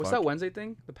What's that Wednesday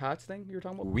thing? The Pats thing you were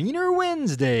talking about? Wiener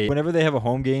Wednesday. Whenever they have a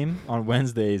home game on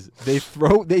Wednesdays, they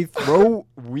throw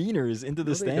wieners into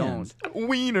the stands.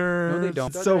 Wiener. No, they don't.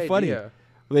 It's That's so a good funny. idea.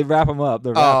 They wrap them up.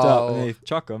 They're wrapped up, and Oh. they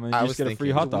chuck them, and I you was just get a free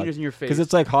thinking. hot There's dog. wieners in your face. Because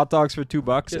it's like hot dogs for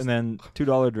 $2 Just- and then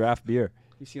 $2 draft beer.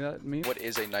 You see that meme? What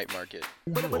is a night market?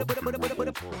 Night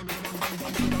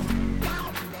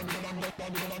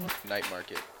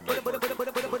market. The Night Market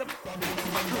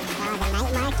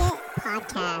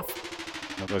Podcast.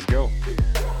 Let's go.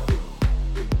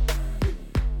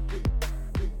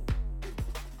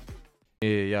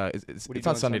 Yeah. It's What are you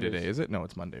not doing Sunday Sundays? today, is it? No,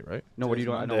 it's Monday, right? No, what are you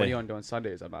doing? Monday. No, what are you doing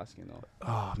Sundays? I'm asking though.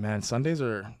 Oh man, Sundays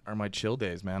are my chill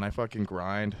days, man. I fucking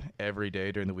grind every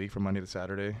day during the week from Monday to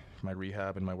Saturday, my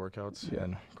rehab and my workouts,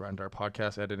 and grind our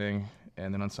podcast editing.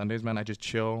 And then on Sundays, man, I just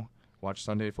chill, watch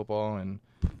Sunday football, and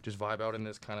just vibe out in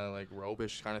this kind of like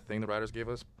robe-ish kind of thing the Riders gave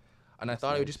us. And I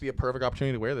thought it would just be a perfect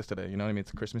opportunity to wear this today. You know what I mean?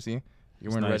 It's Christmassy. You're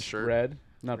wearing a red nice. shirt. Red,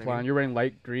 not Green. plain. You're wearing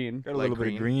light green, Got a little bit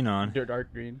of green on.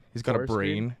 dark green. He's got a Forest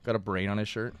brain. green. Got a brain on his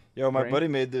shirt. Yo, my Brain. buddy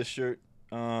made this shirt.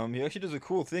 He actually does a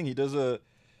cool thing. He does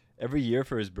every year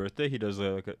for his birthday, he does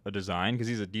a design because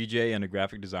he's a DJ and a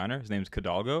graphic designer. His name's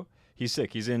Kidalgo. He's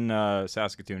sick. He's in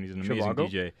Saskatoon. He's an amazing Trivago?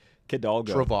 DJ.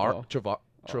 Kidalgo.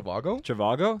 Travago?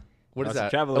 Trivago? What is That's a that?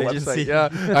 travel A agency. website? Yeah,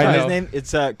 I know. His name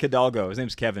it's Kidalgo. His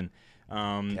name's Kevin.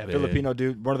 Filipino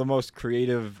dude, one of the most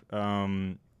creative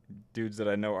dudes that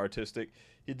I know, artistic.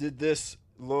 He did this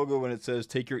logo and it says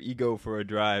 "Take your ego for a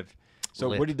drive." So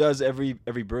Lit. what he does every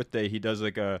birthday, he does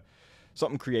like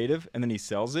something creative and then he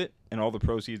sells it, and all the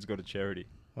proceeds go to charity.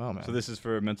 Wow, man. So this is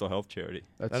for a mental health charity.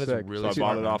 That's That is sick. really So I smart,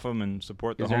 bought it man. off him and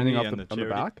support the Is there anything homie off and the, the on the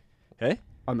charity. back? Hey?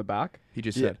 On the back? He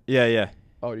just Yeah, said. yeah.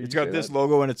 Oh, It's got this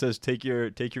logo and it says "Take your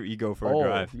ego for a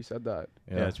drive." You said that.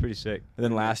 Yeah, it's pretty sick. And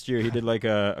then last year he did like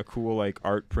a cool like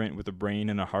art print with a brain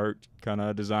and a heart kind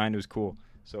of design. It was cool.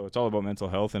 So it's all about mental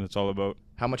health, and it's all about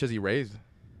How much has he raised?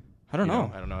 I don't You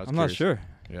know. I don't know. I was I'm not curious. sure.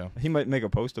 Yeah. He might make a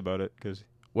post about it because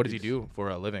What does he do for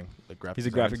a living? Like graphic he's a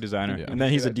graphic designs? designer, Yeah. and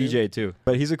then he's a Yeah, DJ too.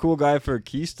 But he's a cool guy for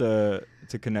Keys to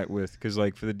connect with, because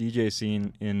like for the DJ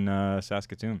scene in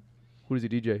Saskatoon, Who does he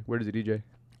DJ? Where does he DJ?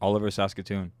 Oliver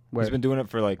Saskatoon. Where? He's been doing it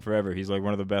for like forever. He's like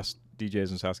one of the best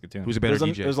DJs in Saskatoon. Who's a better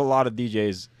there's DJ? There's a lot of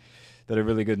DJs that are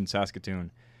really good in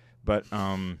Saskatoon, but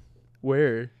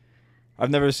Where? I've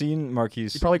never seen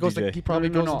Marquise He probably goes. DJ. To, he probably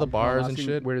No, goes to the I'm bars and asking,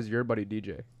 shit. Where does your buddy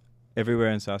DJ? everywhere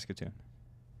in Saskatoon.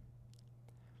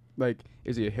 Like,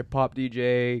 is he a hip hop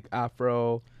DJ,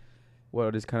 Afro?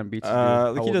 What is kind of beats? he do? Like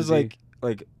How he old does is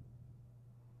like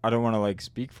I don't want to like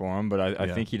speak for him, but I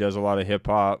Yeah. think he does a lot of hip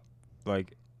hop,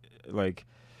 like He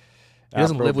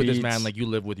doesn't Afro live with this beats. man like you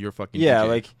live with your fucking. Yeah, DJ.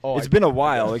 like Oh, it's I- been a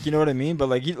while, like you know what I mean. But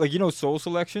like you know Soul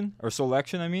Selection or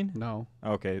Selection, I mean. No.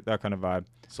 Okay, that kind of vibe.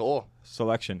 soul.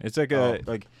 Selection. It's like Oh. a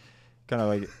like kind of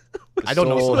like. I don't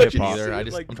know soul selection hip-hop.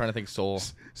 either. Like- I'm trying to think soul.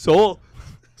 Soul.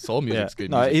 Soul Yeah. music's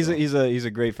good. No, music, he's though. a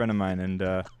great friend of mine, and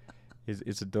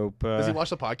it's a dope. Does he watch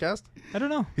the podcast? I don't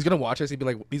know. He's gonna watch us. He'd be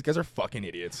like, "These guys are fucking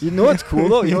idiots." You know what's cool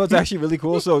though? You know what's actually really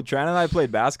cool? So Tran and I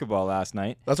played basketball last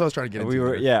night. That's what I was trying to get into. We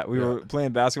were there. we were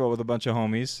playing basketball with a bunch of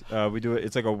homies. We do it.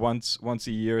 It's like a once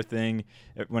a year thing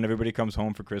when everybody comes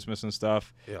home for Christmas and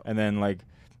stuff. Yeah. And then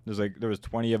there was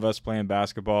 20 of us playing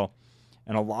basketball,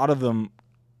 and a lot of them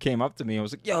came up to me and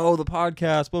was like, "Yo, the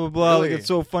podcast, blah blah blah. Really? Like it's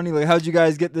so funny. Like how'd you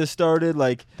guys get this started?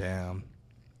 Like." Damn.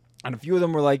 And a few of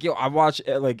them were like, "Yo, I watch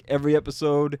like every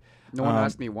episode." No one Um,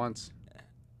 asked me once.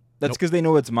 That's Nope. because they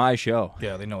know it's my show.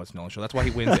 Yeah, they know it's Nolan show. That's why he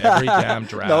wins every damn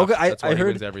draft. No, That's why I he heard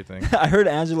wins everything. I heard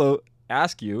Angelo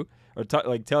ask you or tell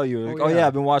you like, Oh, oh yeah, yeah.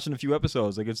 I've been watching a few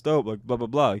episodes, like it's dope, like blah blah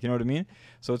blah. Like, you know what I mean?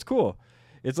 So it's cool.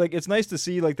 It's like it's nice to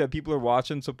see like that people are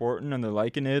watching, supporting, and they're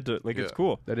liking it. Like it's Yeah.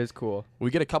 cool. That is cool. We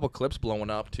get a couple clips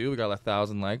blowing up too. We got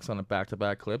 1,000 likes on a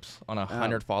back-to-back clips on a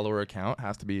 100-follower account.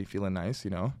 Has to be feeling nice, you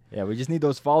know. Yeah, we just need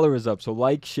those followers up. So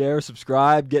like, share,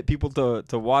 subscribe, get people to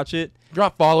watch it. If you're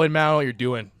not following, man, what you're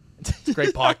doing. It's a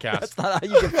great podcast. That's not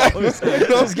how you get followers.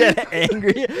 Just get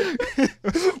angry.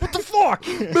 What the fuck,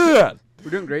 man? We're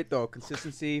doing great though.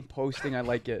 Consistency, posting. I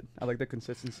like it. I like the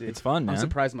consistency. It's fun, man. I'm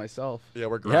surprised myself. Yeah,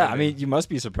 we're Yeah, I mean, you must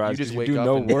be surprised. You just 'cause wake do up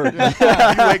no and- work. you wake up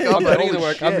I'm like, putting in the holy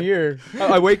work. shit. I'm here.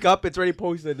 I wake up. It's already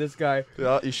posted. This guy.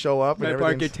 Yeah, you show up and My park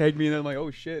everything's. get tagged me, and I'm like, oh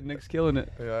shit, Nick's killing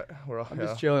it. Yeah, we're all, I'm yeah.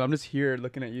 just chilling. I'm just here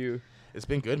looking at you. It's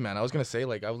been good, man. I was gonna say,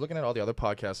 like, I was looking at all the other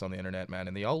podcasts on the internet, man,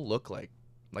 and they all look like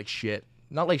shit.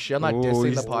 Not like shit. I'm not Ooh, dissing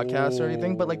the he's- podcast or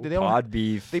anything, but like they don't. Pod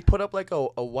beef. They put up like a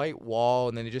white wall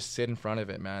and then they just sit in front of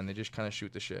it, man. They just kind of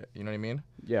shoot the shit. You know what I mean?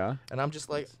 Yeah. And I'm just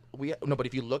like, but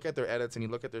if you look at their edits and you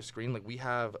look at their screen, like we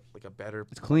have like a better.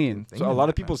 It's clean. thing So a than lot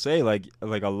of that, people man. say like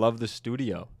I love the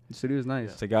studio. The studio's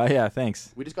nice. It's like, oh yeah,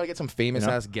 thanks. We just gotta get some famous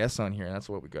You know? ass guests on here, and that's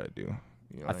what we gotta do.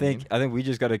 You know I what think mean? I think we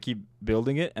just got to keep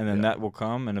building it, and then Yeah. that will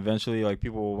come, and eventually, like,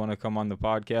 people will want to come on the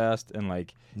podcast, and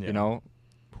like, Yeah. you know,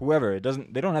 whoever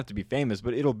they don't have to be famous,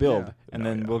 but it'll build, Yeah. and No,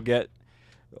 then yeah. we'll get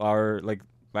our, like,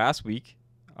 last week,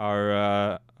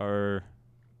 our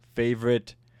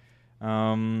favorite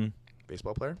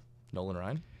Baseball player, Nolan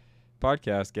Ryan.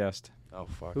 podcast guest. Oh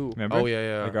fuck. Who? Remember? Oh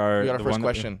yeah. Like we got our the first one that-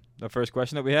 question. The first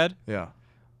question that we had, Yeah.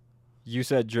 you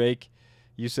said Drake,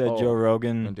 you said Oh. Joe And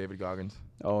Rogan. David Goggins.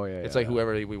 Oh yeah. It's yeah, like yeah.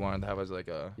 whoever we wanted to have as like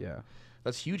a. Yeah.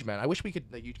 That's huge, man. I wish we could.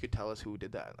 Like, you could tell us who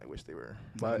did that. I wish they were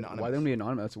Why anonymous. them be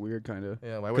anonymous? That's weird, kind of.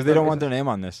 Yeah. Why Because would they don't that- want their name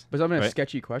on this. But it's not even a Right.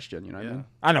 sketchy question. You know what I Yeah. mean?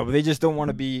 I know, but they just don't want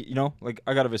to be, you know, like,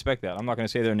 I got to respect that. I'm not going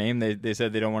to say their name. They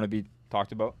said they don't want to be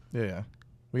talked about. Yeah.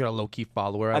 We got a low key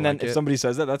follower. And I then like if it. somebody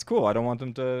says that, that's cool. I don't want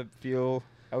them to feel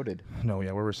outed. No,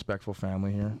 yeah, we're a respectful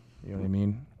family here. You know what I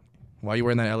mean? Why you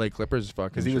wearing that LA Clippers fucking?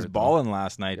 Because he was shirt, though? balling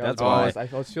last night. Yeah, That's I why. was, I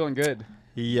was feeling good.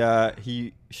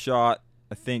 He shot,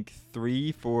 I think,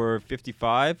 3 for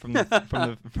 55 from the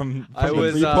from I the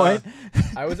was, 3-point.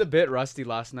 I was a bit rusty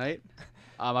last night.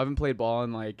 I haven't played ball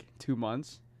in like 2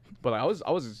 months, but I was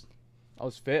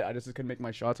fit. I just couldn't make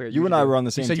my shots. Like You and I were on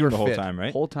the same said you team were the whole fit. time,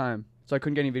 right? whole time, so I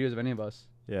couldn't get any videos of any of us.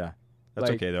 Yeah, that's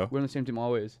Like, okay though. We're on the same team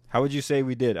always. How would you say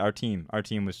we did? Our team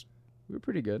was. We were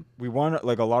pretty good. We won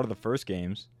like a lot of the first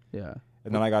games, Yeah.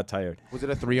 and then I got tired. Was it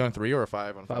a 3-on-3 or a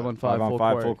 5-on-5? 5-on-5 5 on full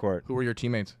 5 court. full court. Who were your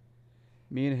teammates?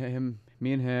 Me and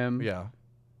him. Yeah.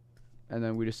 And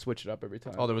then we just switch it up every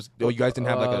time. Oh, there was. Oh, you guys didn't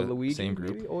have like a Luigi, same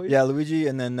group. maybe, always? Yeah, Luigi,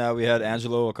 and then we had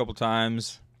Angelo a couple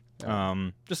times. Yeah.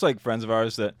 Just like friends of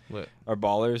ours that Lit. are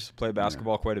ballers, play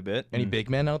basketball quite a bit. Any and big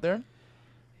men out there?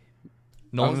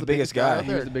 I'm the biggest guy. out He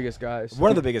was there? the biggest guy. One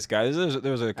of the biggest guys.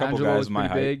 There was a couple Angelo guys was my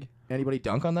pretty height. big. Anybody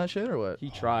dunk on that shit or what? He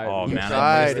tried. Oh He man, I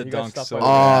tried. missed the He got dunk stuffed so by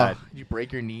the bad. Did you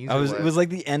break your knees? I or was. what? It was like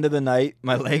the end of the night.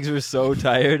 My legs were so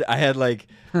tired. I had like,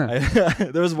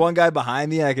 there was one guy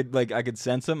behind me. I could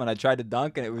sense him, and I tried to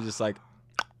dunk, and it was just like,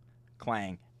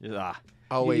 clang. Just,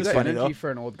 Oh You wait, got it's funny, energy though.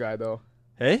 for an old guy though.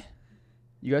 Hey,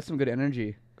 You got some good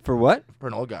energy for what? for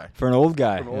an old guy. For an old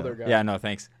guy. for an older guy. Yeah, no,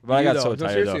 thanks. But I You got though. so No,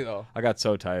 tired seriously, though. though. I got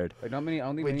so tired. Like not many. I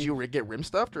don't think Wait, many. did you get rim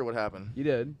stuffed or what happened? You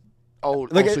did. Oh,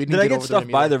 Like, so you did I get over there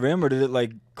stuffed by the immediately? rim, or did it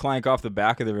like clank off the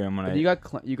back of the rim when And you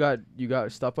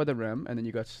got stuffed by the rim, and then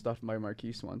you got stuffed by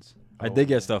Marquise once. I did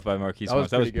get stuffed by Marquise That was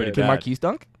once. That was pretty pretty good. Did bad. Marquise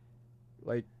dunk?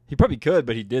 Like He probably could,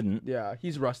 but he didn't. yeah,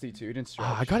 he's rusty too. He didn't stretch.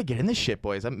 Oh, I gotta get in this shit,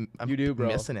 boys. I'm You do, bro.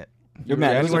 missing it. Good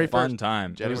man. It was a January fun 1st.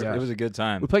 time. It was, January it was a good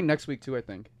time. We're playing next week too, I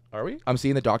think. Are we? I'm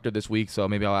seeing the doctor this week, so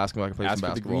maybe I'll ask him if I can play Ask some for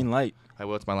the basketball. green light. I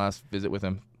will. It's my last visit with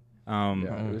him. Yeah,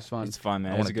 it was fun. It's fun,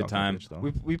 man. I It was wanna a good dunk on time. pitch,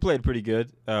 though. We played pretty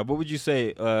good. What would you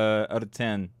say out of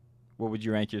 10? What would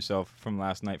you rank yourself from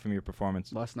last night from your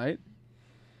performance? Last night.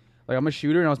 Like I'm a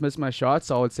shooter and I was missing my shots,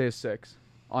 so I would say a 6.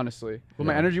 Honestly, but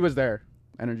my Yeah. energy was there.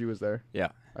 Energy was there. Yeah.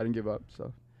 I didn't give up.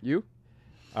 So you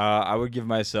I would give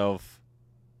myself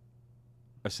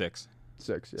a 6.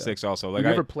 6. Yeah. 6 also. You Like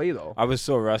never play though. I was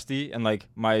so rusty, and like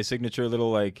my signature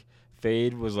little like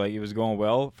fade was like it was going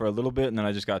well for a little bit, and then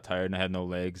I just got tired and I had no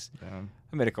legs.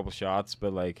 I made a couple shots,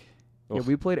 but like Yeah, oof.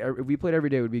 we played. If we played every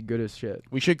day, we'd be good as shit.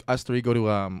 We should us three go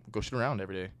to go shoot around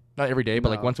every day. Not every day, but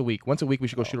like No. once a week. Once a week we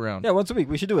should go shoot around. yeah, once a week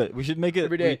we should do it. We should make it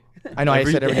Every day. I know I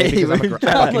Every said every day day. because I'm a We're I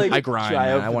trying, grind. try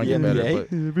Man. out I for want the to get better.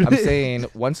 NBA. But I'm saying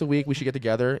once a week we should get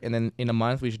together, and then in a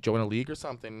month we should join a league or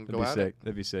something. That'd Go be at sick. it.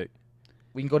 That'd be sick.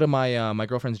 We can go to my my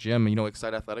girlfriend's gym. You know,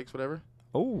 Excite Athletics, whatever.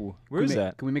 Oh, where is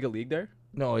that? Can we make a league there?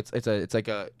 No, it's like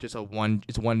a just a one.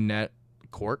 It's one net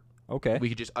court. Okay. We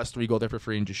could just us three go there for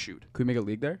free and just shoot. Could we make a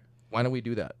league there? Why don't we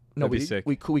do that? No, That'd be we sick.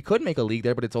 we could make a league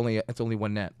there, but it's only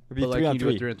one net. It'd be But like, 3 can on you do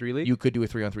a 3. 3-on-3 league? You could do a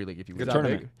 3-on-3 league if you Is would. that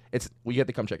tournament. big? It's we have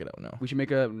to come check it out now. We should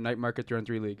make a night market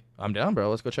 3-on-3 league. I'm down, bro.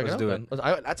 Let's go check Let's it out. do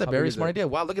then. That's a How very big is smart it? idea.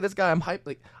 Wow, look at this guy. I'm hyped.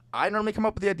 Like I normally come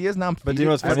up with the ideas. Now I'm. But do you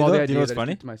know what's I have funny all the though? Do you know ideas what's I just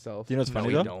funny? keep to myself. Do you know what's No, funny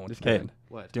we though? don't. Just Okay. kidding.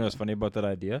 What? Do you know what's funny about that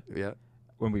idea? Yeah,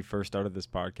 When we first started this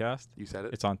podcast, you said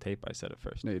it. it's on tape. I said it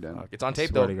first. No, you didn't. Fuck, it's on tape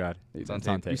Swear though. to God. You It's on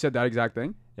didn't. tape. You said that exact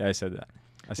thing. Yeah, I said that.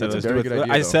 I said That's a let's very do good it.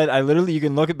 idea, I though. said I literally. You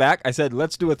can look it back. I said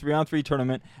let's do a 3-on-3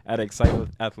 tournament at Excite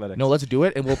Athletics. No, let's do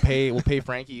it, and we'll pay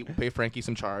Frankie. We'll pay Frankie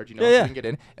some charge. You know, Yeah, so yeah. we can get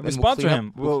in. and we then sponsor clean up-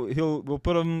 him. We'll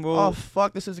put him. We'll Oh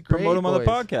fuck, this is great. promote him on the boys.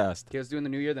 podcast. Okay, let's do it in the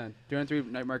new year then. 3-on-3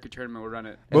 night market tournament. We'll run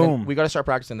it. And then Boom. we gotta start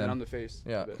practicing And I'm then. the face.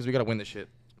 Yeah, of it. because we gotta win this shit.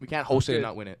 We can't host it and Good.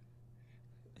 not win it.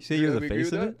 You say you're Yeah, the we agree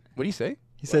face with of that? it. What do you say?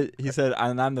 He said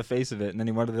I'm the face of it, and then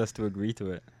he wanted us to agree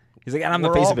to it. He's like, and I'm the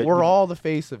We're face all, of it. We're all the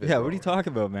face of it. Yeah, bro. what are you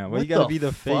talking about, man? Why What you gotta the be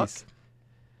the fuck? face?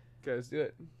 Okay, let's do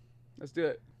it. Let's do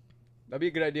it. That'd be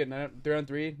a good idea.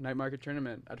 3-on-3 night market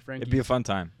tournament at Frankie's. It'd be a fun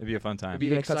time. It'd be a fun time. It'd be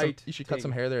You, gotta cut some, exciting. you should cut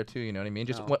some hair there too. You know what I mean?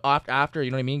 Just No. what, after, you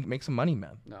know what I mean? Make some money,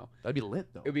 man. No, That'd be lit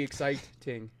though. it'd be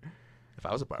exciting. If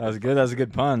I was a barber. That was good. That was a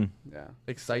good pun. Yeah.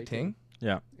 Exciting?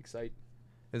 Yeah. Excite.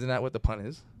 Isn't that what the pun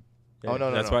is? Yeah, Oh,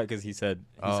 no, that's no. why, because he said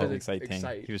Oh. exciting.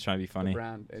 Excite. He was trying to be The funny.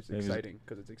 brand. It's He was- exciting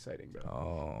because it's exciting, bro.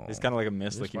 Oh. It's kind of like a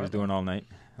mist, You're like he was smart, doing all night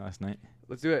last night.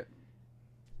 Let's do it.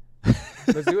 Let's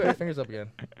do Put your it. fingers up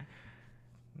again.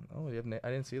 Oh, you have I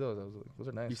didn't see those. Those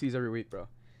are nice. You see these every week, bro.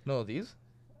 No, these?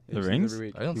 The You see these rings? Every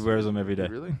week. I don't He see wears them. them every day.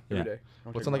 Really? Every Yeah. day. Don't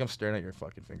Well, take it's not like them I'm staring at your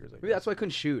fucking fingers. Maybe that's why I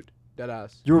couldn't shoot. Dead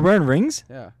ass. You were wearing rings?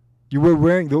 Yeah. You were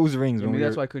wearing those rings. Maybe when we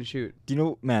that's were, why I couldn't shoot. Do you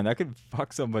know, man, that could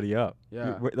fuck somebody up.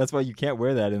 Yeah. That's why you can't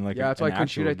wear that in like Yeah, that's why an I couldn't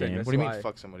shoot, actual I think. game. That's What do you mean why.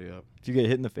 fuck somebody up? If you get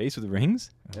hit in the face with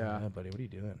rings? Yeah. Buddy, what are you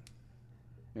doing?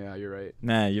 Yeah, you're right.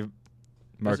 Nah, you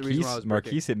That's the reason why I was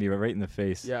Marquise hit me right in the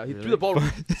face. Yeah, he Really? threw the ball.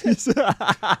 That's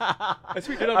what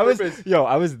he did on I was purpose.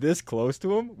 I was this close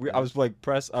to him. I was like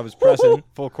I was pressing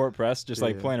full court press, just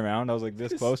like Yeah. playing around. I was like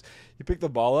this close. He picked the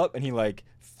ball up and he like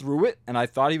threw it, and I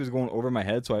thought he was going over my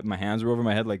head, so my hands were over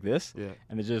my head like this, Yeah.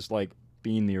 and it just like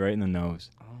beamed me right in the nose.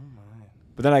 Oh my.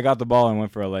 But then I got the ball and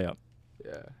went for a layup.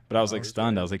 Yeah. But I was Oh, like he's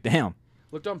stunned. good. I was like, damn.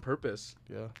 Looked on purpose.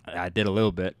 Yeah. I did a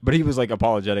little bit, but he was like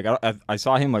apologetic. I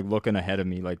saw him like looking ahead of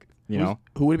me, like you know.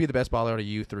 Who would be the best baller out of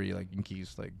you three? Like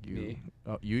Yankees, like you. Me.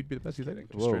 Oh, you'd be the best. You Just think?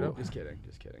 kidding. Just straight Whoa. up. Just kidding.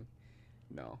 Just kidding.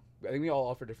 No. I think we all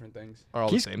offer different things. Are all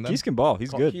Keith, the same then? Keith can ball.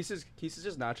 He's good. Keith is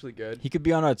just naturally good. He could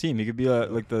be on our team. He could be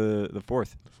like the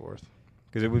fourth, The fourth.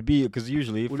 because it would be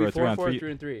usually Would for be a 4 and 4 3-on-3.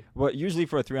 3 and 3. Well, usually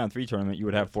for a 3-on-3 tournament, you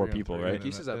would have 4 people, right?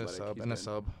 Keith is And a athletic. sub. He's And a good.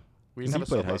 sub. We He didn't have a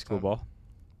played sub high last school time. ball.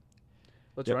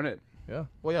 Let's Yep. run it. Yeah.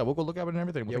 Well, yeah, we'll go look at it and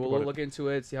everything. Yeah, think we'll about look into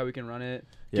it, see how we can run it.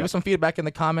 Give Yeah. us some feedback in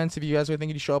the comments if you guys are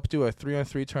thinking you show up to a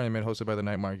 3-on-3 tournament hosted by the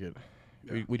Night Market.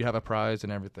 Yeah. We do have a prize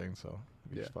and everything, so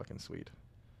it'd be Yeah. just fucking sweet.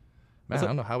 Man, What's I up?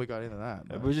 don't know how we got into that.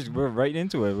 but We're right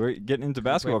into it. We're getting into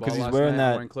basketball Played because ball he's last wearing night,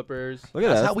 that. wearing Clippers. Look at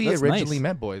That's that. how we That's originally nice.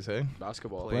 met, boys, hey?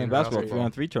 Basketball. Playing Playing basketball, basketball.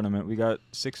 3-on-3 tournament. We got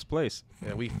 6th place,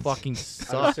 Yeah, we fucking Out of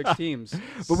suck. 6 teams.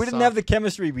 but we didn't have the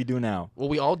chemistry we do now. Well,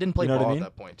 we all didn't play You know what I ball mean?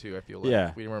 at that point, too, I feel like.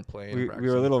 Yeah. We weren't playing. We were a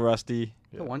practicing. little rusty.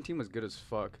 Yeah. The one team was good as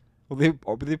fuck. Well,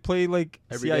 they play like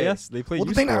Every day. CIS. They play. Well,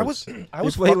 the youth thing, I sports.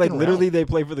 was They play like fucking literally. around. They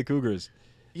play for the Cougars.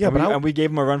 Yeah, and but and we gave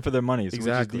them a run for their money, so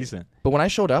Exactly. which is decent. But when I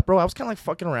showed up, bro, I was kind of like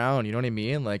fucking around. You know what I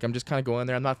mean? Like I'm just kind of going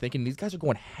there. I'm not thinking these guys are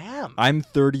going ham. I'm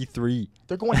 33.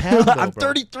 They're going ham. Though, I'm bro.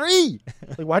 33.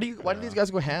 Like why do these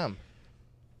guys go ham?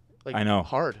 Like I know.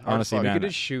 hard. Honestly, fuck. They man. could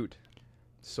just shoot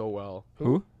so well.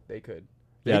 Who? They could.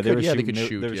 Yeah, They they could- were yeah, they shooting. could They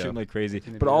shoot, were yeah. shooting like crazy.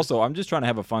 Shooting But the also, I'm just trying to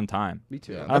have a fun time. Me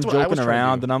too. Yeah. I'm That's what I was joking trying to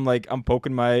around, do. and I'm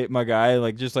poking my guy,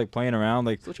 like just like playing around,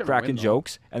 like Still trying to cracking win, though.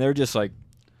 jokes, and they're just like,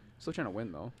 Still trying to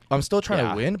win though. I'm still trying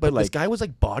Yeah, to win, but, but this like- guy was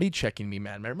like body checking me,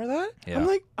 man. Remember that? Yeah. I'm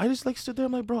like, I just like stood there.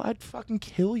 I'm like, bro, I'd fucking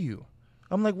kill you.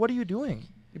 I'm like, what are you doing?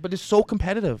 But it's so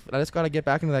competitive. And I just got to get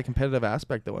back into that competitive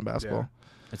aspect though in basketball.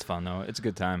 it's fun though. It's a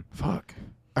good time. Fuck.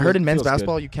 I heard in men's feels good.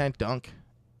 basketball you can't dunk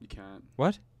You can't.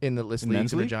 What? in the list In leagues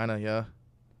men's in league? Regina. Yeah,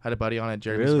 had a buddy on it,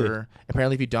 Jeremy Really? Spur.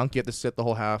 Apparently, if you dunk, you have to sit the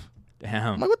whole half.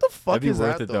 Damn. I'm like, what the fuck That'd be is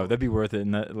worth that it though. That'd be worth it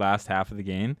in the last half of the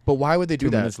game. But why would they do 2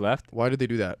 that? minutes left. Why did they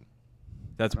do that?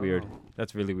 That's I don't weird. know.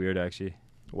 That's really weird, actually.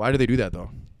 Why do they do that though?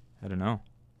 I don't know.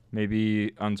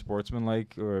 Maybe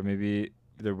unsportsmanlike, or maybe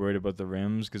they're worried about the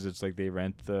rims because it's like they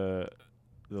rent the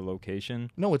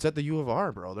location. No, it's at the U of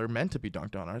R, bro. They're meant to be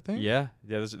dunked on, aren't they? Yeah,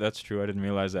 that's true. I didn't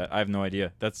realize that. I have no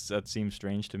idea. That seems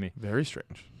strange to me. Very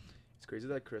strange. It's crazy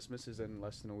that Christmas is in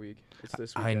less than a week. It's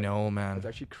this I weekend. know, man. It's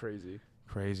actually crazy.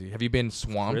 Crazy. Have you been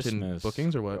swamped in Christmas.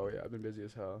 bookings or what? Oh yeah, I've been busy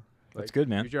as hell. That's good,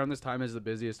 man. Usually around this time is the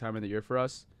busiest time of the year for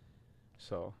us.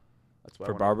 So that's why I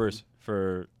For wanna barbers,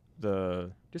 for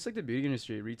the just like the beauty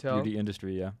industry, retail, beauty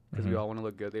industry, yeah. because Mhm. we all want to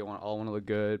look good. They all want to look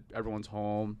good. Everyone's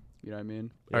home. You know what I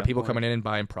mean? Are Yeah. people coming in and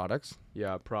buying products?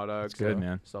 Yeah, products. good,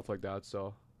 man. Stuff like that.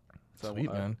 So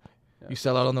Sweet, man. yeah. You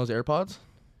sell out on those AirPods?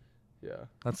 Yeah,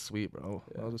 That's sweet, bro.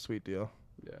 Yeah. That was a sweet deal.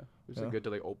 yeah. It's Yeah. like good to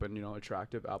like open,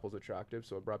 attractive. Apple's attractive,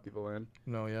 so it brought people in.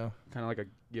 No, yeah. Kind of like a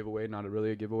giveaway, not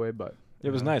really a giveaway, but It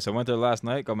was Yeah. nice. I went there last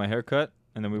night, got my hair cut,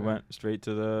 and then we Yeah. went straight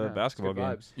to the yeah, basketball it's good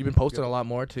game. vibes. You've been posting Good. a lot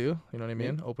more too. You know what I Me?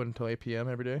 mean? Open until 8 p.m.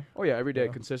 every day. Oh yeah, every day,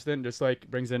 Yeah. consistent. Just like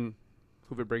brings in,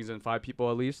 if it brings in 5 people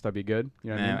at least, that'd be good. You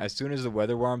know what I Man, mean? as soon as the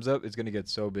weather warms up, it's gonna get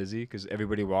so busy because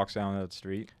everybody walks down that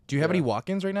street. Do you have Yeah. any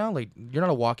walk-ins right now? Like, you're not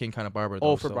a walk-in kind of barber.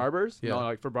 Oh, though, for so- barbers? Yeah. No,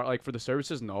 like for the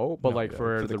services, no. But No, like yeah.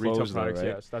 for For the the retail clothes, though, products, right?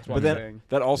 yes. That's what But I'm then saying.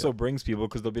 that also Yeah. brings people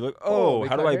because they'll be like, Oh, "Oh, we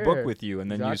how do cut I book hair." with you?" And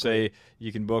then Exactly. you say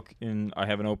you can book in. I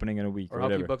have an opening in a week Or or help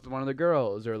you whatever. book with one of the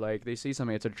girls, or like they see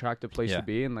something, it's an attractive place Yeah. to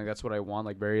be, and like that's what I want,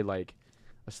 like very like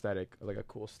aesthetic, like a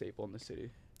cool staple in the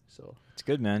city. So, It's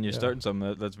good, man. You're Yeah. starting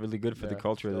something that's really good for the Yeah,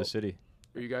 culture of the dope. city.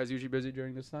 are you guys usually busy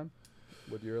during this time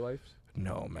with your lives?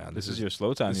 No, man. This is your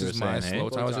slow time. This you is were my saying,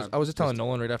 slow hey? time. I was just telling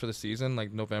Nolan right after the season,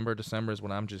 like November, December is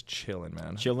when I'm just chilling,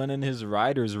 man. Chilling in his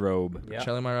rider's robe. Yeah.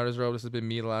 Chilling my rider's robe. This has been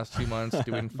me the last 2 months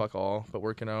doing fuck all, but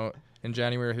working out. In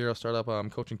January here, I'll start up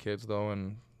coaching kids though,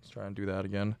 and try and do that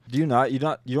again. Do you not? You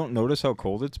don't notice how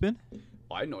cold it's been?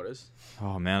 Well, I noticed.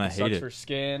 Oh man, I It hate sucks it. for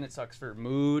skin. It sucks for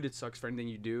mood. It sucks for anything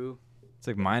you do. It's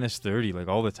like minus 30, like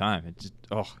all the time. It just,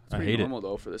 It's I pretty hate it. normal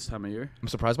though for this time of year. I'm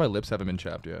surprised my lips haven't been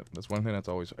chapped yet. That's one thing that's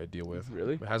always I deal with.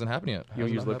 Really? It hasn't happened yet. You don't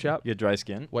Hasn't use lip happened. chap? You get dry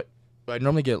skin. I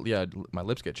normally get my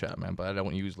lips get chapped, man, but I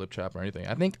don't use lip chap or anything.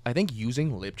 I think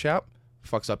using lip chap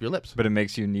fucks up your lips. But it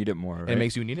makes you need it more, right? And it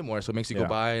makes you need it more, so it makes you Yeah. go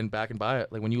buy and buy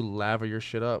it. Like when you laver your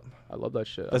shit up. I love that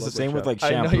shit. I That's the love same lip with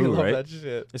chap. like shampoo, right? that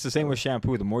shit. It's the same with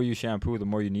shampoo. The more you shampoo, the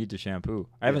more you need to shampoo.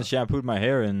 I haven't shampooed my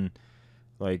hair in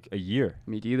like a year.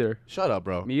 Me either. Shut up,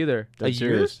 bro. Me either. Dead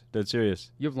serious. Dead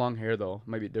serious. You have long hair though.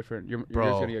 Might be different. Your Bro.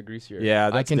 hair's gonna get greasier. Yeah, I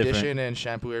that's condition different. and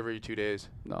shampoo every 2 days.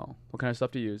 No. What kind of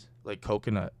stuff do you use? Like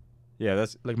coconut. Yeah,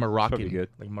 that's Like Moroccan. probably good.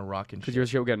 Like Moroccan Because shit. your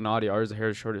shit will get naughty. Ours, the hair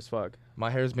is short as fuck.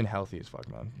 My hair's been healthy as fuck,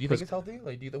 man. Do you think it's healthy?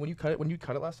 Like, when you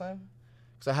cut it last time?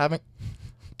 Because I haven't.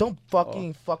 Don't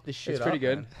fucking fuck this shit It's up. pretty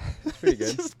good. man. It's pretty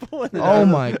good. Just pulling it Oh out.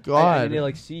 my I god. need to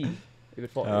like see. If it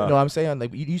fall, No, I'm saying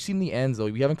like you seen the ends though.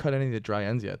 We haven't cut any of the dry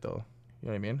ends yet though. You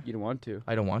know what I mean? You don't want to.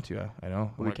 I don't want to. I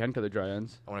know. We can cut the dry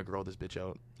ends. I want to grow this bitch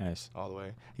out Nice. all the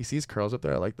way. You see his curls up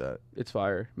there? I like that. It's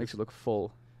fire. Makes it look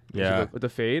full. Makes it Yeah. look- with the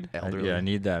fade. Elderly. Yeah, I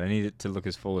need that. I need it to look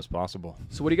as full as possible.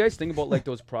 So what do you guys think about like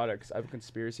those products? I have a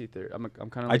conspiracy theory. I'm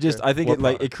kind of. I think What it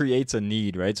like product? it creates a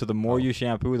need, right? So the more you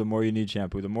shampoo, the more you need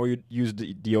shampoo. The more you use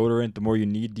deodorant, the more you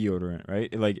need deodorant, right?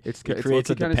 It's it creates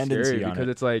a kind of dependency scary on because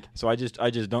it. it's like So I just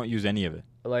don't use any of it.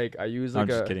 I use I'm like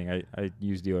just kidding. I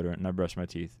use deodorant and I brush my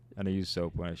teeth and I use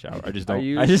soap when I shower. I just I don't.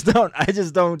 use- I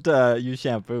just don't use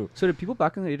shampoo. So did people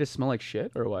back in the day just smell like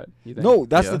shit or what? You think? No,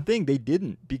 that's Yeah. the thing. They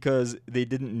didn't because they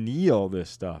didn't need all this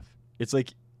stuff. It's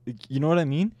like, you know what I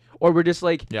mean? Or we're just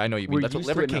like Yeah, I know you mean. we're That's what used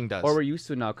Liver to it King now, does. or we're used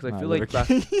to it now because I Nah, feel Liver like back,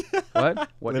 King. what?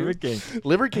 What? Liver dude? King.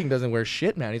 Liver King doesn't wear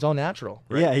shit, man. He's all natural.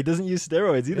 Right? Yeah, he doesn't use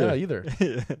steroids either. Yeah, either.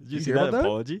 Did you see hear that about that?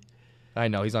 apology? I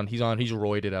know. He's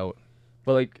roided out.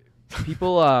 But like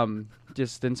people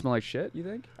just didn't smell like shit. You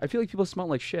think? I feel like people smell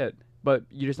like shit, but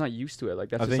you're just not used to it. Like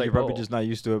that's I just think like you're probably oh. just not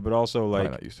used to it, but also I'm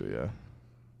like not used to it. Yeah.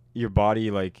 your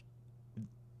body like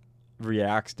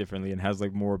reacts differently and has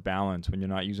like more balance when you're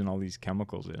not using all these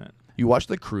chemicals in it. You watch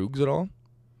the Kroogs at all?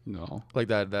 No. Like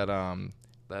that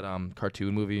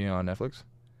cartoon movie on Netflix?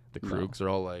 The No. Kroogs are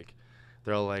all like,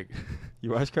 they're all like. You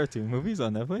watch cartoon movies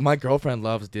on Netflix? My girlfriend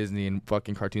loves Disney and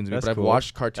fucking cartoons, That's but I've cool.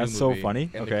 watched cartoon That's so movie, funny.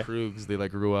 And Okay. the Kroogs, they like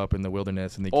grew up in the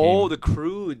wilderness and they Oh, came. the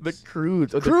crude. The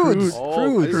Kroogs. Oh, the Kroods. Kroods.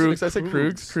 Oh, Kroogs. I said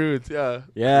Kroogs. Kroogs. Yeah.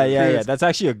 Yeah, yeah. Kroods. That's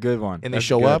actually a good one. And they That's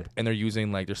show good. up and they're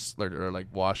using like they're like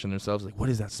washing themselves. Like, what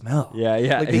is that smell? Yeah,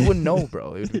 yeah. Like they wouldn't know,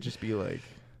 bro. It would just be like,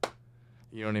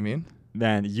 you know what I mean?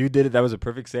 Man, you did it. That was a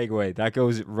perfect segue. That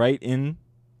goes right in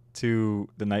to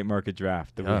the night market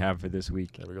draft that we Yeah. have for this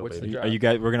week. There we go, What's baby. the Are you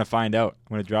guys? We're gonna find out.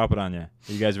 I'm gonna drop it on you. Are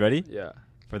you guys ready Yeah.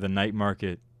 for the night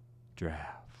market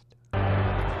draft?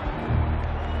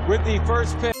 With the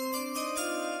first pick.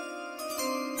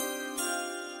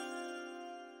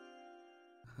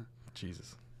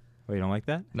 Jesus. Wait, you don't like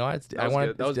that? No, I was wanted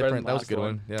good. That it's was better different. than That was a last good one.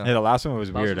 one. Yeah. Hey, the last one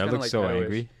was Last weird. one's I kinda looked like so pedo-ish.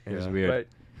 angry. It was Yeah. weird.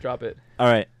 But drop it. All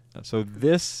right. So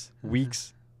this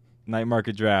week's night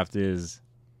market draft is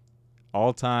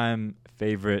all-time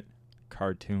favorite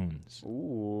cartoons.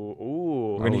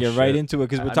 Ooh. We're gonna Oh, get right shit. into it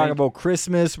because we're I talking think- about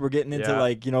Christmas. We're getting into Yeah.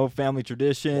 like family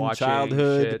tradition, Watching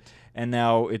childhood, shit. and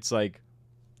now it's like,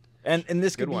 and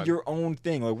this could Good be one. your own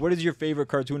thing. Like, what is your favorite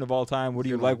cartoon of all time? What do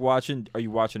you Good like one. watching? Are you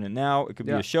watching it now? It could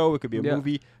be Yeah. a show. It could be a Yeah.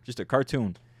 movie. Just a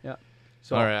cartoon.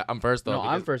 So All right, I'm first though. No,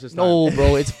 I'm because- first this No, time.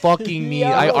 bro, it's fucking me.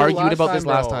 Yeah, I no, argued last about this time,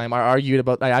 last bro. time. I actually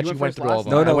went went first through all last of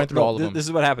them. time. I went through all of them. This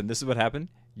is what happened. This is what happened.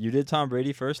 You did Tom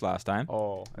Brady first last time,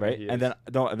 Oh. right? And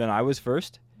then I was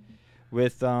first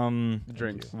with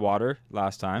drinks. water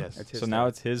last time. Yes. It's his So now turn.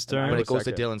 it's his And turn. But I it goes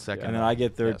to second. Dylan second. And then I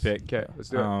get third Yes. pick. Okay, let's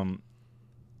do it.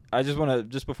 I just want to,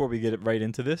 just before we get it right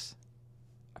into this,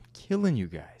 I'm killing you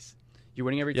guys. You're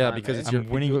winning every Yeah, time. because eh? it's I'm your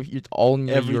winning it's all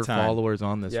every your time. followers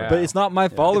on this. Yeah. right? But it's not my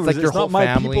followers. It's like your not whole my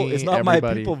family, people. It's not my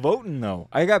everybody. people voting though.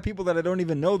 I got people that I don't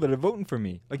even know that are voting for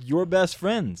me. Like your best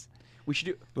friends. we should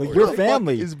do. Like What your the fuck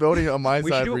family. is voting on my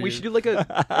We side should do. for We you. should do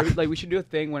like we should do a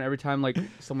thing when every time like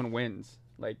someone wins,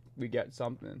 like we get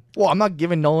something. Well, I'm not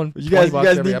giving Nolan You 20 guys bucks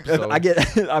every need. episode. I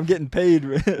get. I'm getting paid.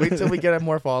 Wait till we get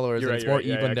more followers. You're and right. it's You're more right.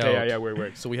 Yeah, evened yeah, out. okay, yeah,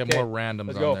 we're. So we have Okay, more randoms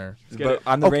let's on go. there. Let's get But it.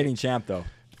 I'm the Okay. reigning champ though.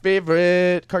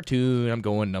 Favorite cartoon? I'm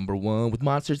going number 1 with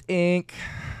Monsters Inc.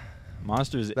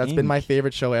 Monsters. That's Inc. been my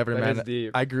favorite show ever, That man. is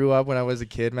deep. I grew up when I was a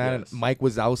kid, man. Yes. And Mike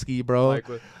Wazowski, bro. Like,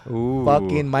 Ooh.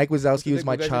 Fucking Mike Wazowski What's was the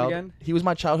my big blue guy's name child. again? He was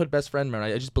my childhood best friend, man.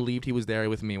 I just believed he was there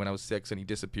with me when I was 6, and he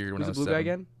disappeared when who's I the was blue 7. guy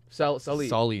again? Sully.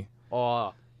 Sully.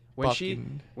 Oh, when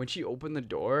Fucking- she opened the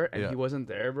door and Yeah. he wasn't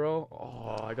there, bro.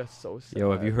 Oh, I got so sad.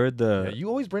 Yo, have you heard the? Yeah, you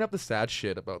always bring up the sad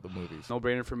shit about the movies. No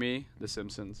brainer for me. The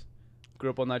Simpsons. Grew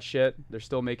up on that shit. They're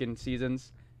still making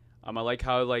seasons. I like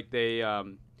how like they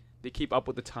keep up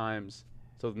with the times,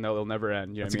 so they'll never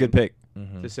end. You know That's a what I good mean? pick.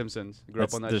 Mhm. The Simpsons. Grew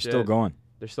up on that They're shit. still going.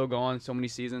 They're still going. So many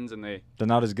seasons, and They're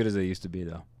not as good as they used to be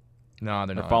though. No,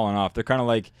 they're They're not. falling off. They're kind of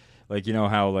like you know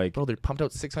how like Bro, they pumped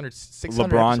out 600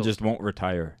 LeBron episodes. just won't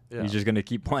retire. Yeah. He's just gonna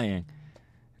keep playing.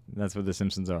 That's what the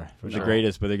Simpsons are. They're the sure.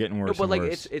 greatest, but they're getting worse. No, but and like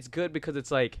worse. it's good because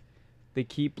it's like they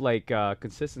keep like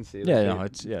consistency. Yeah, Like, no, they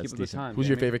it's keep it's up the decent. time, Who's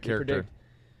you your know what I mean? favorite They character? predict.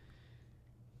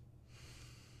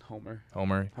 Homer.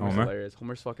 Homer. Homer's Homer? hilarious.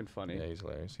 Homer's fucking funny. Yeah, he's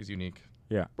hilarious. He's unique.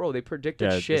 Bro, they predicted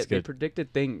Yeah, it's shit. They good.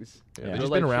 predicted things. Yeah, Yeah. they've They're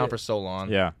just like been around shit. for so long.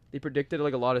 Yeah, They predicted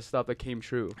like a lot of stuff that came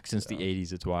true. since the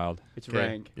 '80s, it's wild. It's Okay,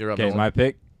 rank. you're up. Okay, Nolan. my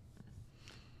pick.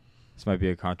 This might be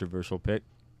a controversial pick.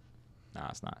 Nah,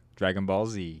 it's not. Dragon Ball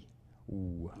Z.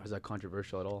 Ooh, Is that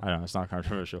controversial at all? I don't know. It's not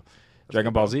controversial. That's Dragon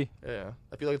good, Ball though. Z. Yeah,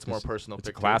 I feel like it's more It's- personal. It's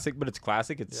a pick, too. classic, but it's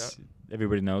classic. It's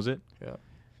everybody knows it. Yeah.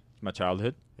 It's my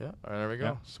childhood. Yeah. All right, there we go.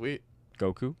 Yeah. Sweet.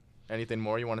 Goku. Anything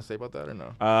more you want to say about that or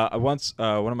no? I once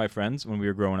one of my friends when we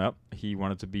were growing up, he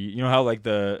wanted to be. You know how like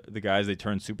the guys they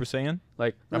turn Super Saiyan.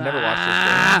 Like I've never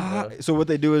watched this show. So what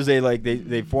they do is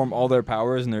they form all their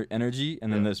powers and their energy,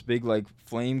 and then Yeah. this big like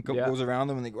flame Yeah. goes around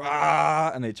them, and they go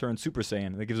and they turn Super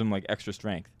Saiyan. That gives them like extra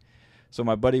strength. So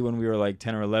my buddy, when we were like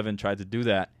 10 or 11, tried to do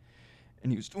that,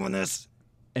 and he was doing this,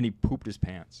 and he pooped his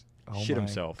pants, shit my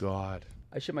himself. God.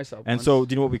 I shit myself. And once. so,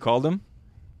 do you know what we called him?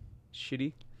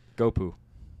 shitty. Goku.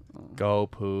 Go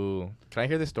poo. Can I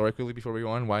hear this story quickly before we go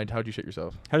on? How'd you shit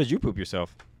yourself? How did you poop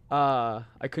yourself? I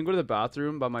couldn't go to the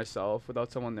bathroom by myself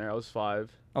without someone there. I was 5.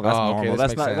 Oh, that's okay, normal. this That's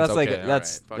makes not. sense. That's like Okay, all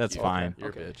that's right. Fuck that's you. fine. You're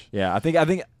Okay. a bitch. Yeah, I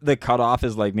think the cutoff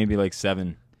is like maybe like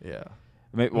 7. Yeah.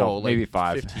 Well, like maybe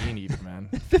 5. 15 even, man.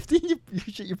 15? You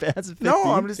shit your pants at 15?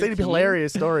 No, I'm just saying it'd be 15?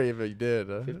 hilarious story if you did.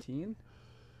 15?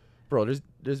 Bro,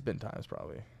 there's been times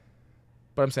probably.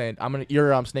 But I'm saying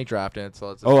you're snake drafting it,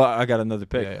 so it's Oh, I got another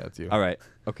pick. yeah, that's you. All right.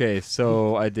 Okay,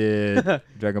 so I did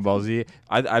Dragon Ball Z.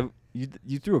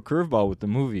 You threw a curveball with the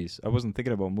movies. I wasn't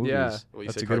thinking about movies. Yeah. Well, you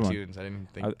That's said a good one. cartoons. I didn't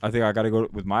think. I think I got to go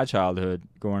with my childhood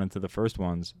going into the first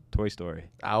ones, Toy Story.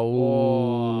 Ow.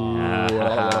 Oh.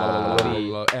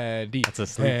 Andy. That's a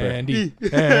sleeper. Andy.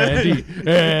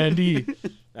 Andy.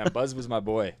 Yeah, Buzz was my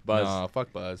boy. Buzz. No,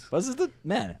 fuck Buzz. Buzz is the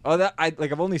man. Oh, that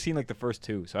I've only seen like the first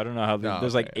 2, so I don't know how. No,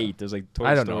 There's like okay, yeah. 8. There's like Toy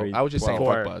I don't Story. know. I was just saying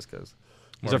 12. fuck 4. Buzz because.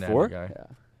 Is there 4? Yeah.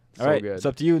 All So right, good. it's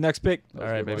up to you. Next pick. All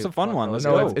right, baby. It's a fun one. Let's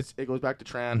no, go. it goes back to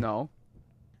Tran. No.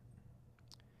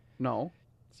 No.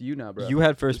 It's you now, bro. You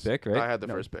had first pick, right? I had the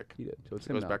No. first pick. He did. So it's It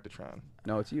him goes now. back to Tran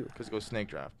No, it's you. because it goes snake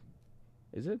draft.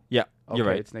 Is it? Yeah, Okay, you're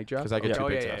right. It's snake draft. 'Cause I get Okay. two Oh,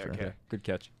 picks yeah, after. Okay. Yeah. Good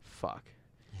catch. Fuck.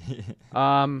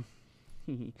 I'm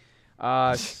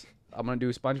gonna do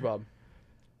SpongeBob.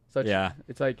 Yeah.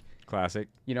 It's like Classic.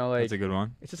 like That's a good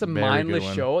one. it's just a Very good mindless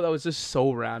one. show that was just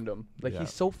so random. Like Yeah.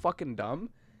 he's so fucking dumb,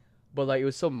 but like it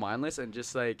was so mindless and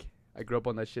just like I grew up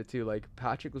on that shit too. Like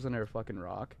Patrick was under a fucking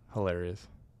rock. Hilarious.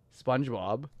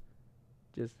 SpongeBob,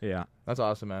 just Yeah, That's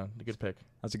awesome, man. Good pick.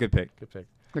 that's a good pick. Good pick.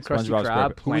 the Krusty SpongeBob's Krab.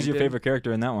 great. Who was your Plankton. favorite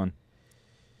character in that one?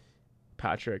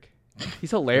 Patrick.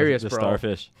 He's hilarious, the bro.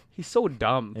 starfish. He's so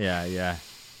dumb. Yeah, yeah.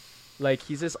 Like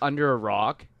he's just under a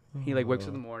rock. He like wakes up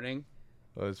in the morning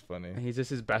That was funny. and he's just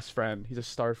his best friend. He's a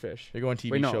starfish. You're going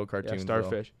TV Wait, no. show cartoons. Yeah,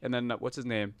 starfish. And then what's his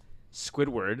name?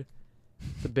 Squidward.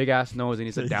 The big ass nose and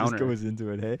he's a downer. goes into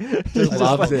it, hey? Just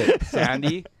loves it. it.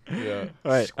 Sandy. Though. Yeah.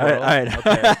 All right, Squirrel. all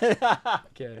right.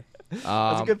 Okay.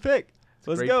 That's a good pick.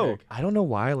 Let's Great go. pick. I don't know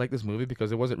why I like this movie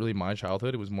because it wasn't really my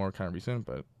childhood. It was more kind of recent.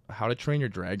 But How to Train Your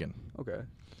Dragon. Okay.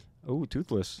 Oh,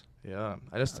 Toothless. Yeah,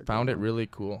 I just Okay. found it really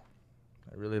cool.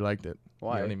 I really liked it.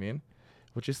 Why? You know what I mean?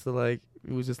 Which is it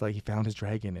was just like he found his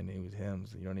dragon and it was him.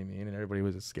 So you know what I mean? And everybody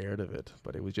was scared of it,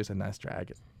 but it was just a nice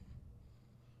dragon.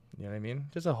 You know what I mean?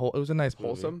 Just it was a nice movie.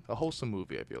 Wholesome? A wholesome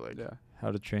movie. I feel like. Yeah.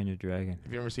 How to Train Your Dragon.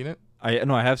 Have you ever seen it? I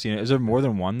have seen it. Is there more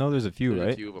than one though? There's a few, There's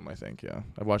right? a few of them, I think. Yeah,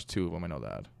 I've watched 2 of them. I know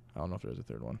that. I don't know if there's a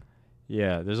third one.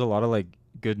 Yeah, there's a lot of like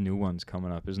good new ones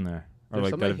coming up, isn't there? Or There's like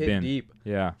some that that have hit been. deep.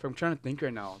 Yeah. I'm trying to think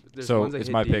right now. There's So ones that it's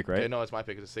hit my deep. pick, right? Okay, no, it's my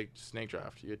pick. It's a snake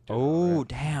draft. Oh,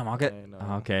 damn! I'll get. I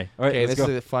know. Okay. All right. Okay, Let's this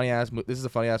go. is a funny ass. This is a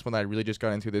funny ass one that I really just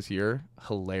got into this year.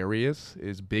 Hilarious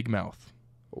is Big Mouth.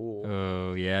 Ooh.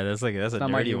 Oh yeah, that's a not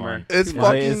my dirty humor. one. It's Too much.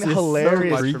 fucking It's so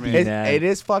hilarious. much for me. It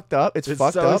is fucked up. It's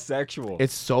fucked so up. sexual.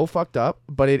 It's so fucked up,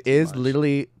 but it is much.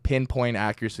 literally pinpoint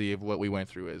accuracy of what we went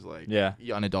through as like Yeah.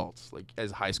 young adults, like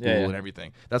as high school Yeah, yeah. and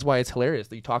everything. That's why it's hilarious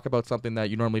that you talk about something that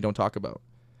you normally don't talk about.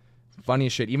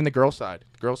 Funniest shit. Even the girl side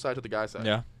to the guy side.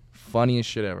 Yeah. Funniest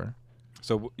shit ever.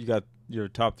 So you got your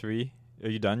top 3. Are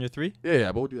you done? Your 3?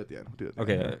 Yeah, but we'll do that at the end.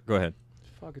 Okay, go ahead.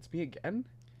 Fuck, it's me again.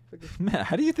 Man,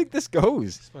 how do you think this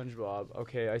goes? SpongeBob.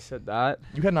 Okay, I said that.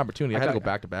 You had an opportunity. I had to got- go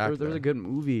back to back. There was a good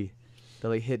movie that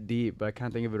like hit deep, but I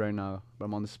can't think of it right now. But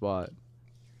I'm on the spot.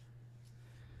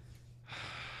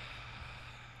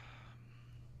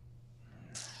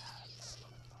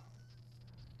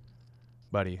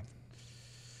 buddy.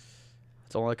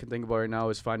 That's all I can think about right now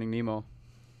is Finding Nemo.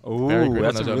 Oh, Very good.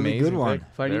 that's a really amazing good one. Pick.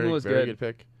 Finding very, Nemo was very good.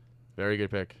 pick. Very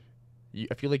good pick.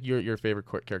 I feel like your favorite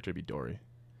character would be Dory.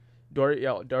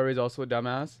 Dory's also a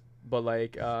dumbass, but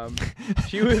like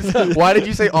she was. Why did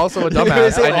you say also a You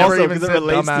dumbass? say I never also even 'cause it said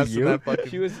relates to dumbass in you? that fucking.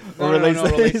 She was. Or No, relates to-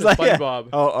 relates he's to like, yeah. SpongeBob.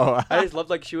 Oh. I just loved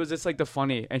like she was just like the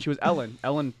funny, and she was Ellen.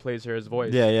 Ellen plays her as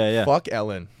voice. Yeah. Fuck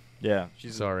Ellen. Yeah.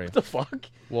 She's Sorry. What the fuck?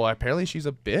 Well, apparently she's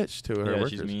a bitch to her Yeah, workers.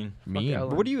 she's mean. Mean. Ellen.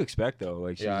 But what do you expect though?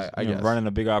 Like she's Yeah, I you know, guess. running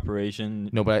a big operation.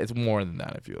 No, but it's more than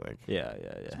that. I feel like. Yeah.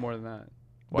 It's more than that.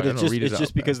 Well, But I it's don't know, just read it it's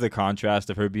just out, because man. of the contrast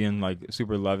of her being like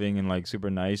super loving and like super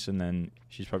nice, and then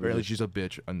she's probably Apparently just- she's a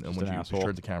bitch, and just when an she asshole.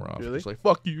 turns the camera off, Really? she's like,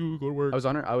 "Fuck you, go to work."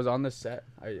 I was on the set.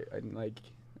 I in like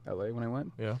LA when I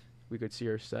went. Yeah. We could see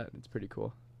her set. It's pretty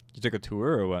cool. You took a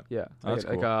tour or what? Yeah. Oh, that's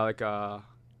cool. Like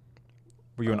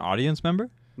Were you an audience member?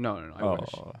 no. I Oh, wish.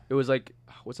 It was like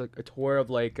what's like a tour of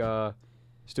like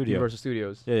studio. Universal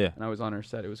Studios. Yeah. And I was on her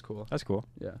set. It was cool. That's cool.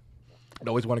 Yeah. I'd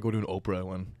always want to go to an Oprah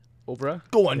one. Oprah.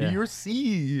 Go under Yeah. your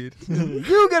seat.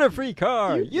 You get a free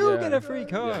car. You Yeah. get a free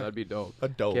car. Yeah, that'd be dope. A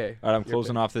dope. Okay. All right, I'm Your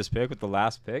closing pick. off this pick with the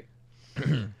last pick.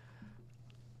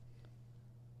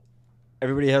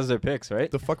 Everybody has their picks,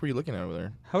 right? The fuck were you looking at over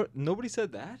there? How nobody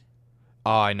said that? Oh,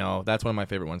 I know. That's one of my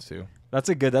favorite ones too. That's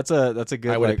a good I would've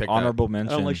like picked that. honorable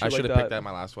mention. like I shit should have that. picked that in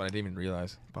my last one. I didn't even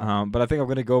realize. But I think I'm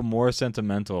gonna go more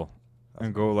sentimental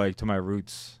and go like to my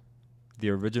roots, the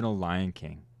original Lion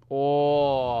King.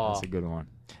 Oh. That's a good one.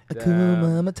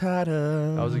 Damn.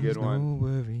 Matata. That was a good one. No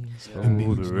worries Yeah. for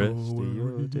Means the no rest of your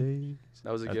worries. days.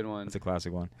 That was a good one. That's a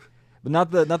classic one, but not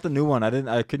the new one.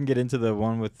 I couldn't get into the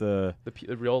one with the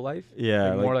The real life.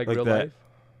 yeah More like real the life.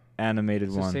 animated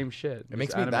It's one. the same shit. It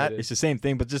makes Just me that- animated. It's the same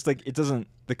thing, but just like it doesn't.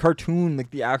 The cartoon, like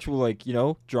the actual, like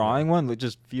drawing one, it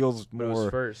just feels But it was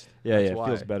more. first. Yeah, That's it why.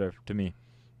 feels better to me.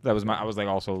 That was my. I was like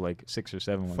also like 6 or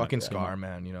 7. When Fucking that came Scar, out.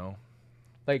 man. You know,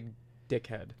 Like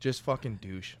dickhead. just fucking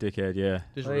douche. Dickhead, yeah.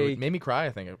 Just Like- really made me cry.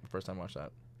 I think the first time I watched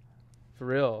that. For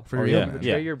real. For Oh, real, yeah. man. Betray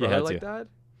Yeah. your You brother had like to. that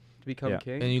to become Yeah.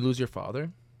 king. And you lose your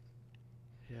father.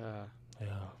 Yeah. Yeah.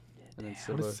 And then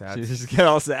What a Simba. sad. Just get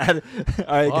all sad. All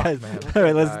right, Fuck, guys. man. All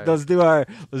right, Guy. let's do our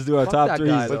Fuck top that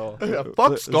threes. guy, though.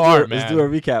 Fuck Scar, Let's do a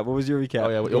man. recap. What was your recap? Oh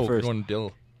yeah. Go Oh, first. going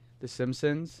Dill. The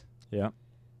Simpsons, Yeah,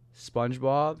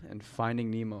 SpongeBob, and Finding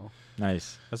Nemo.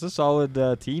 nice. That's a solid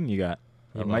team you got.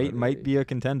 I It love might it. be a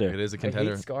contender. It is a I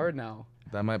contender. hate Scar now.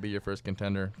 That might be your first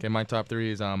contender. Okay, my top 3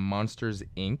 is Monsters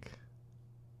Inc.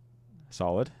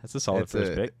 Solid. That's a solid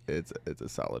first pick. It's a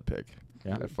solid pick.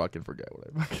 Yeah. I fucking forget what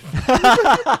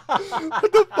I.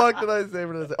 What the fuck did I say?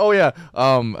 What did I say? Oh yeah.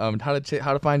 How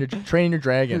to find your train your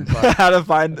dragon. Fuck. How to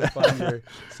find? Find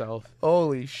yourself.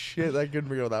 Holy shit! I couldn't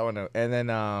figure that one out. And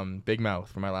then Big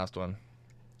Mouth for my last one.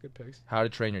 Good picks. How to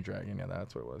Train Your Dragon. Yeah,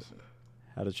 that's what it was.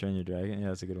 How to Train Your Dragon. Yeah,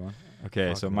 that's a good one. Okay,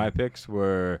 Fuck, so man. my picks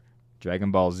were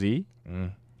Dragon Ball Z,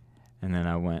 Mm. and then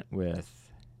I went with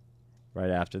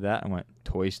right after that I went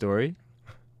Toy Story,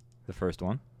 the first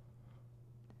one,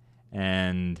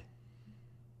 and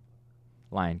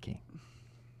Lion King.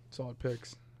 Solid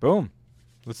picks. Boom.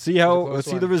 Let's see how. close Let's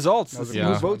see one. the results. That Let's was see a who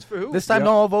close votes for who. This time, Yep.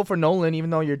 no, I'll vote for Nolan, even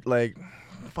though you're like,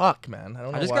 fuck, man. I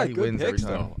don't know I just why got he good wins every picks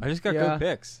time. though. I just got Yeah. good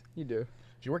picks. You do. Did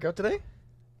you work out today?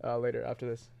 Later after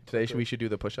this. Today, we should do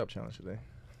the push-up challenge today.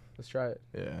 Let's try it.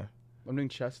 Yeah. I'm doing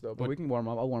chest though, but What- we can warm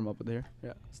up. I'll warm up with here.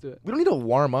 Yeah, let's do it. We don't need to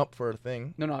warm up for a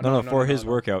thing. No, for his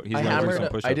workout, he's I gonna do hammered. some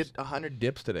push-ups. I did 100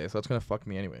 dips today, so that's gonna fuck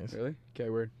me anyways. Really? Okay,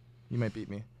 word. You might beat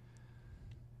me.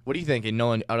 What do you think?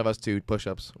 Nolan, out of us two,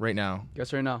 push-ups right now.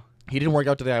 Guess right now. He didn't work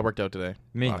out today. I worked out today.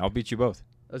 Me, Fuck. I'll beat you both.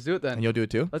 Let's do it then. And you'll do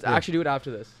it too. Let's Yeah. actually do it after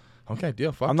this. Okay,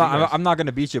 deal. Fuck. I'm you not. guys. I'm not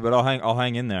gonna beat you, but I'll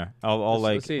hang in there. I'll Let's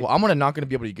like. see. Well, I'm not gonna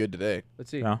be able to be good today. Let's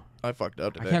see. You know, I fucked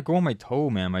up I today. can't go on my toe,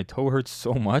 man. My toe hurts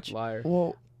so much. Liar.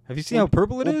 Well, Have you seen how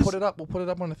purple it we'll is? put it up. We'll put it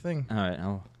up on the thing. All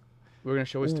right. We're gonna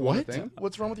show us two What? thing.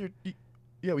 What's wrong with your?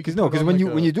 Yeah, we Because can.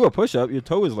 when you do a push up, your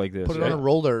toe is like this. put it right? on a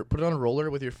roller. Put it on a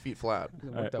roller with your feet flat. Doesn't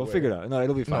All work right, that we'll way. figure it out. No,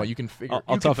 it'll be fine. No, you can figure.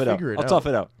 I'll tough it out. I'll tough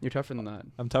it out. You're tougher than that.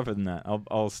 I'm tougher than that.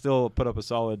 I'll still put up a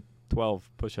solid 12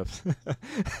 push-ups.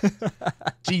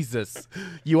 Jesus,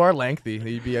 you are lengthy.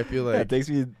 You'd be. I feel Yeah, like. it takes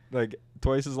me like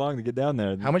twice as long to get down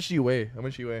there. How much do you weigh? How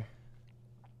much do you weigh?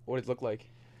 What does it look like?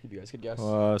 If you guys could guess.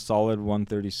 Solid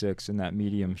 136 in that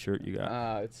medium shirt you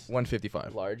got. It's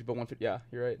 155. large, but 150. Yeah,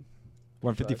 you're right.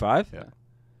 155? Yeah.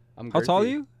 I'm How tall are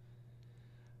girthy. you?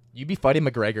 You'd be fighting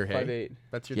McGregor, hey? 5'8".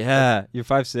 That's your. Yeah, you're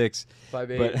 5'6".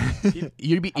 5'8". But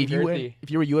You'd be I'm if you were girthy.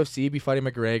 if you were UFC, you'd be fighting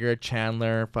McGregor,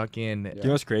 Chandler, fucking. Yeah. you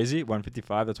know what's crazy?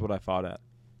 155. That's what I fought at.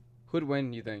 Who'd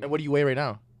win? You think? And what do you weigh right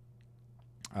now?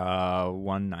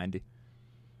 190.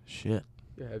 Shit.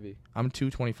 You're heavy. I'm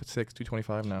 226,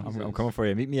 225 now. I'm Jesus. coming for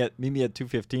you. Meet me at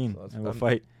 215, So that's- and we'll I'm-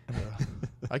 fight.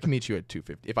 I can meet you at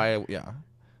 250. If I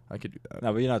I could do that.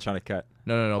 No, but you're not trying to cut.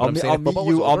 No. But I'll, I'm me- saying I'll if meet football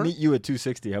was you. I'll over, meet you at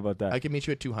 260. How about that? I could meet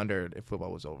you at 200 if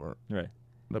football was over. Right.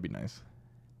 That'd be nice.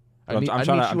 But I'm I'd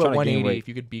trying meet to- I'm you trying at to gain 180 weight. if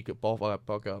you could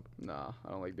bulk up. Nah,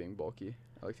 I don't like being bulky.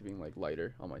 I like to being like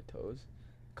lighter on my toes.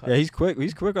 Yeah, he's quick.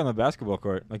 He's quick on the basketball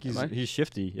court. Like Am I? he's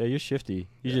shifty. Yeah, you're shifty.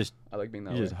 You just I like being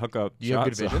that you way. just hook up. Do you have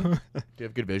good shots. vision? Do you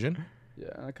have good vision?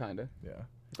 Yeah, kinda. Yeah.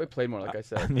 If I played more, like I I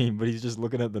said. mean, but he's just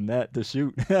looking at the net to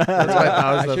shoot. That's what I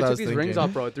I was should have took these thinking. rings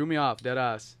off, bro. It threw me off. Dead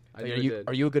ass. I Are never you did.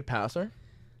 are you a good passer?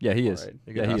 Yeah, he is. Alright.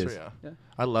 You're a Yeah, good he passer, is. Yeah. Yeah.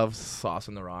 I love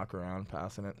saucing the rock around,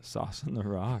 passing it. Sauce on the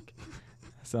rock.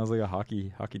 Sounds like a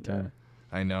hockey term.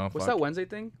 I know. What's fuck. that Wednesday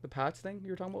thing? The Pats thing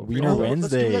you were talking about? Wiener Oh, let's do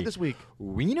Wednesday. that this week.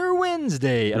 Wiener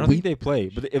Wednesday. I don't We- think they play,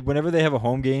 but whenever they have a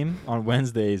home game on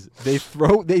Wednesdays, they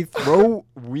throw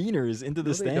wieners into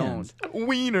the No, they stands.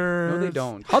 Wiener. No, they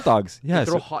don't. Hot dogs. They Yeah.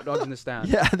 throw so- hot dogs in the stand.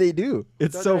 yeah, they do.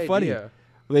 It's Not so an funny. idea.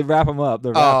 They wrap them up.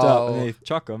 They're wrapped up and Oh. they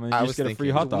chuck them, and I you was just get a free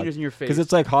thinking, hot There's dog. wieners in your face. Because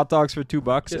it's like hot dogs for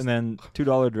 $2 Just- and then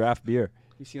 $2 draft beer.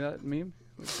 You see that meme?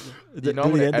 You know I'm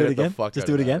gonna edit the fuck Just out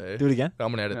do it of again. that, eh? Do it again. I'm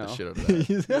gonna edit No. the shit out of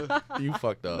that. You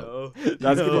fucked up.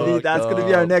 That's gonna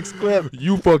be our next clip.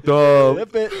 You fucked up.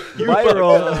 Flip it. You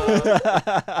Viral.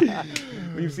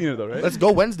 You've seen it though, right? Let's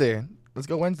go Wednesday. Let's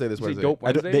go Wednesday this Say Wednesday. dope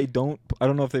I don't, Wednesday? they don't. I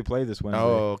don't know if they play this Wednesday.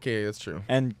 Oh, okay, that's true.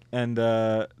 And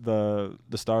the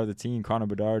star of the team, Connor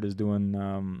Bedard, is doing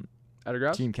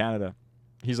Autographs? Team Canada.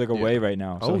 He's like Yeah. away right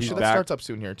now, so Oh he's shit, that back. starts up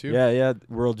soon here too. Yeah,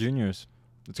 World Juniors.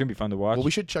 It's gonna be fun to watch. Well, we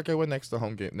should check out when next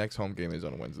home game is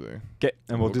on Wednesday. Okay,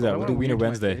 and we'll do I that. don't We'll want do a Wiener to my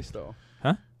Wednesday. face, though.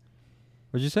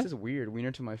 What'd you say? This is weird.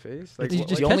 Wiener to my face. You Like, just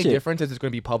The catch only it. difference is it's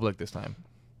going to be public this time.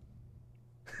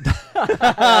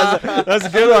 That's a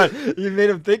good one. You made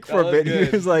him think for a That bit. was He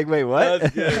good. was like, "Wait, what?"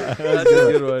 That's good. That's a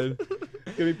good one.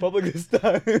 Gonna be public this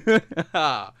time.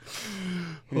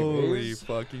 Holy Anyways.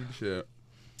 fucking shit.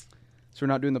 So we're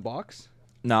not doing the box?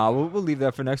 Nah, we'll leave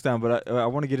that for next time. But I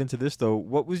want to get into this though.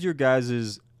 What was your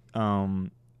guys'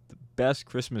 best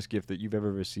Christmas gift that you've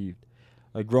ever received?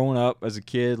 Like growing up as a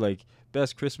kid, like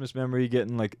best Christmas memory,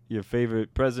 getting like your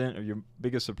favorite present or your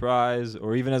biggest surprise,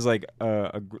 or even as like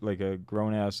a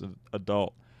grown ass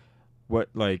adult. What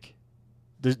like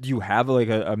do you have like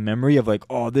a memory of like,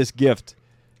 oh, this gift?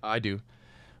 I do.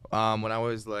 When I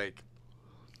was like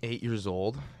 8 years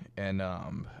old, and I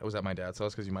was at my dad's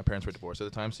house because my parents were divorced at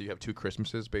the time, so you have 2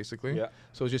 Christmases basically. Yeah.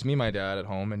 So it was just me and my dad at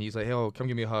home, and he's like, "Hey, oh, come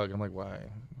give me a hug." I'm like, "Why?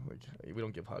 Like, we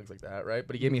don't give hugs like that, right?"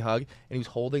 But he gave me a hug, and he was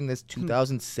holding this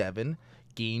 2007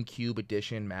 GameCube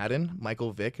edition Madden,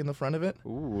 Michael Vick in the front of it,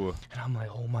 Ooh. and I'm like,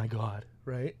 "Oh my god!"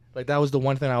 Right? Like that was the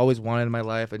one thing I always wanted in my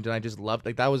life, and I just loved.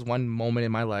 Like that was one moment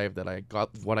in my life that I got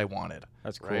what I wanted.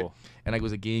 That's cool. Right? And it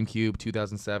was a GameCube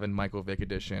 2007 Michael Vick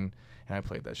edition, and I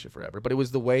played that shit forever. But it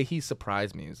was the way he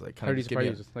surprised me. He was like, How kind did he of give me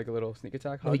surprise you? Just like a little sneak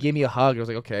attack? he hug? gave me a hug. I was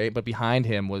like, okay. But behind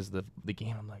him was the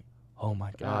game. I'm like, oh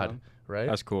my god, Yeah. right?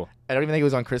 That's cool. I don't even think it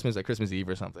was on Christmas, like Christmas Eve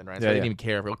or something, right? So Yeah, I didn't yeah. even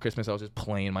care. For Christmas, I was just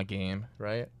playing my game,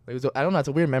 right? It was. I don't know. It's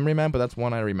a weird memory, man. But that's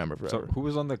one I remember So forever. who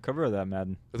was on the cover of that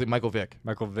Madden? It was like Michael Vick.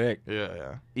 Michael Vick.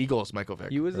 Yeah. Eagles, Michael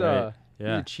Vick. He was Right. he was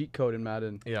Yeah. a cheat code in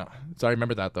Madden. Yeah. So I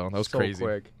remember that though. That was So crazy.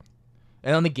 quick.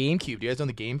 And on the GameCube, do you guys know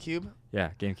the GameCube? Yeah,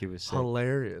 GameCube was sick.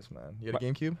 Hilarious, man. You had a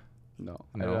GameCube? No.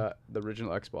 No. I had, the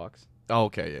original Xbox. Oh,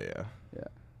 okay. Yeah.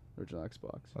 Original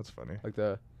Xbox. That's funny. Like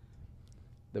the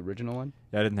original one.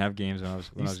 Yeah, I didn't have games when I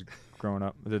was He's- growing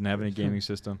up. I didn't have any gaming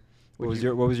system. What Would was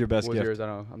you- your best What was gift? yours? I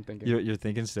don't know. I'm thinking. You're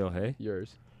thinking still, hey?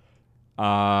 Yours.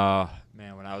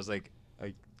 Man, when I was like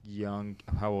young,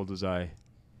 how old was I? I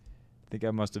think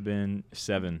I must have been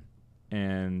 7,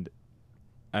 and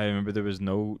I remember there was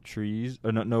no trees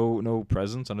or no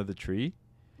presents under the tree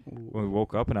when we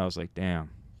woke up, and I was like, damn,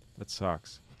 that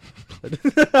sucks. Like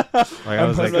I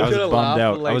was like, I was should've bummed laughed,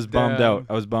 out. I like, was bummed damn. out.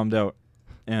 I was bummed out,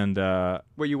 and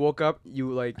Where you woke up,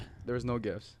 you like there was no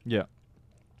gifts. yeah.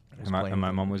 And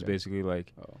my mom was basically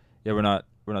like, yeah, we're not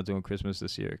doing Christmas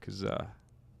this year because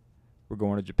we're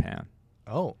going to Japan.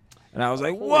 Oh. And I was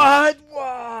like, what?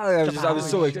 I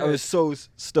was so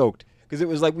stoked because it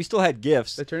was like we still had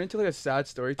gifts. It turned into like a sad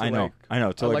story. I know. I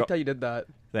liked how you did that.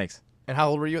 Thanks. And how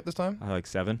old were you at this time? I was like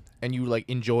 7. And you like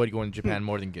enjoyed going to Japan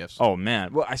more than gifts? Oh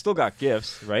man, well I still got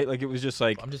gifts, right? Like it was just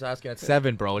like I'm just asking at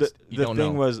 7, bro. The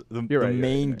thing was the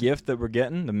main gift that we're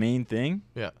getting, the main thing.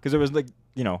 Yeah. Because it was like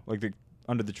like the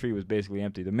under the tree was basically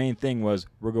empty. The main thing was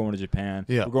we're going to Japan.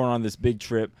 Yeah. We're going on this big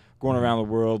trip, going around the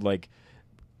world. Like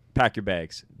pack your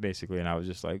bags, basically. And I was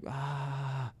just like,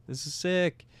 this is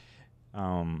sick.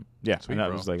 Yeah, Sweet, and that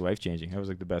bro. was like life changing. That was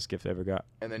like the best gift I ever got.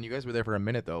 And then you guys were there for a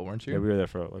minute though, weren't you? Yeah, we were there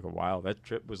for like a while. That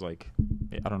trip was like,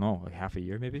 I don't know, like half a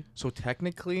year maybe. So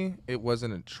technically, it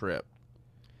wasn't a trip.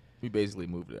 We basically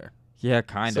moved there. Yeah,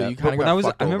 kind of. So you kinda when got I was,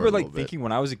 fucked I over remember a like little bit. thinking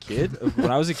when I was a kid,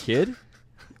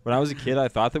 I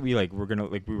thought that we like were gonna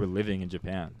like we were living in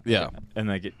Japan. Yeah. And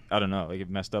like I don't know, like it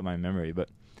messed up my memory, but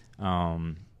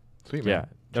Sweet, man. yeah,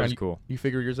 that was Trying- cool. You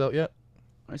figure yours out yet?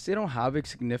 I say I don't have a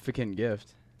significant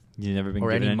gift. You never been Or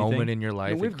given any anything? moment in your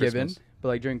life? We've at given, Christmas? but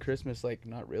like during Christmas, like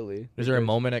not really. Is there a Because-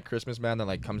 moment at Christmas, man, that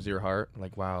like comes to your heart?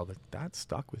 Like, wow, that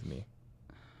stuck with me.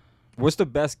 What's the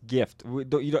best gift? It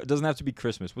doesn't have to be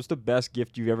Christmas. What's the best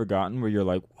gift you've ever gotten where you're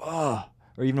like, whoa,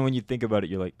 or even when you think about it,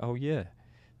 you're like, oh yeah,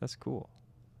 that's cool.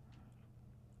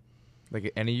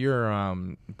 Like any of your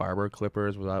barber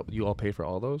clippers, you all pay for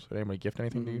all those? Did anybody gift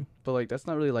anything to you? But like that's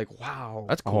not really like wow.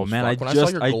 That's cool. Oh as man, fuck. When I saw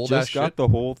your I gold just ass got shit. the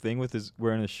whole thing with his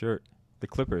wearing his shirt, the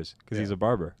clippers, because he's Yeah. a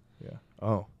barber. Yeah.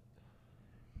 Oh.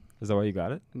 Is that why you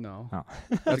got it? No. Oh.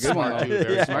 That's a good one, smart, though. dude.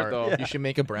 Very Yeah. smart. though. You should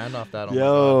make a brand off that. Oh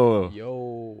Yo.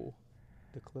 Yo,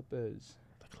 the Clippers.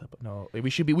 my God. No, we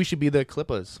should be the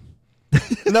Clippers.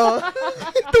 No,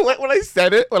 when I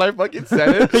said it, when I fucking said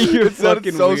it, You're it sounded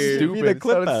fucking so weird. Be stupid. the It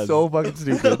sounded Clippers. so fucking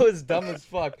stupid. That was dumb as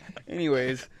fuck.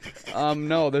 Anyways,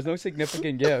 no, there's no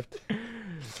significant gift.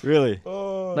 Really?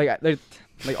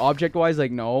 Like object wise,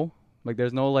 like no. Like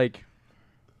there's no like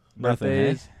Nothing. Eh?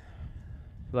 birthdays.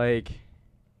 Like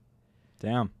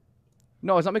Damn.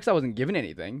 no, it's not because I wasn't given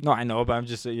anything. No, I know, but I'm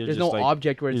just you're There's just no like,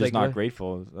 object where you're it's just like not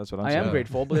grateful. That's what I'm I saying. am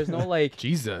grateful, but there's no like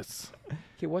Jesus.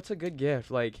 okay, what's a good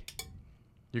gift? Like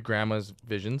Your grandma's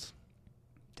visions.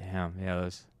 Damn. Yeah.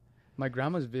 my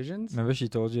grandma's visions? Remember she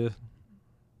told you?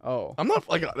 Oh. I'm not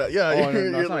like that. Yeah. Oh, no,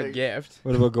 you're that's not a like- gift.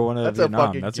 What about going to That's a Vietnam?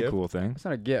 fucking That's a gift. cool thing. It's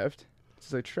not a gift.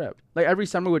 It's a trip. Like every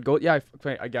summer we'd go. Yeah,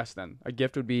 I guess then a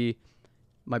gift would be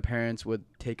my parents would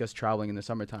take us traveling in the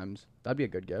summer times. That'd be a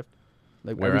good gift.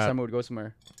 Like Where every at? summer we'd go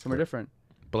somewhere different.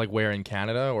 But like where in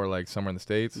Canada or like somewhere in the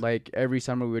States? Like every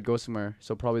summer we would go somewhere.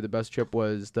 So probably the best trip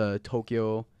was the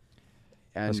Tokyo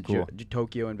and That's cool.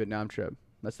 Tokyo and Vietnam trip.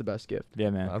 That's the best gift. Yeah,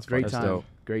 man. That's Great That's time. dope.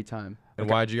 Great time. And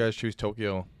why did you guys choose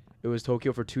Tokyo? It was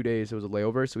Tokyo for 2 days. It was a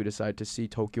layover, so we decided to see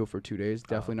Tokyo for 2 days.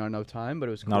 Definitely not enough time, but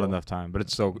it was cool. Not enough time, but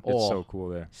it's so Oh. cool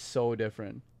there. So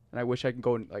different. And I wish I could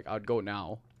go. Like I'd go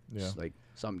now. Yeah. Just, like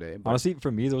someday. But Honestly,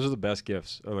 for me, those are the best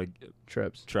gifts. Or like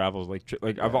trips. travels, like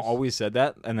I've Yes. always said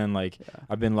that, and then like Yeah.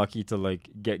 I've been lucky to like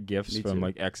get gifts Me from too.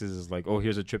 like exes. Is like, oh,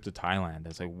 here's a trip to Thailand.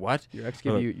 It's like what? Your ex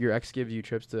Or, give you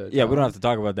trips to. Yeah, we don't have to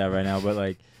talk about that right now, but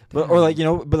like, or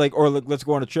like let's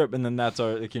go on a trip, and then that's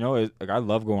our like like I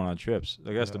love going on trips.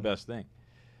 Like that's the Yeah. best thing.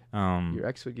 Your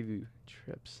ex would give you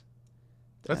trips.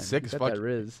 That's Damn, sick you as got fuck. That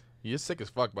Riz. You're sick as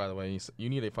fuck, by the way. You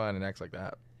need to find an ex like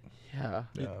that. Yeah.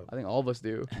 Yeah. I think all of us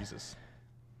do. Jesus.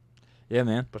 Yeah,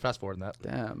 man. But fast forward that.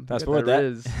 Damn. Fast you forward got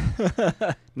that.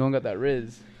 Riz. No one got that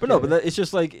Riz. But no, but it's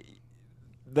just like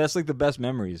that's like the best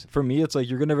memories. For me, it's like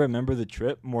you're gonna remember the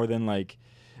trip more than like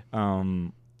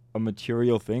a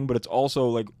material thing. But it's also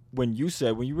like when you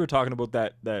were talking about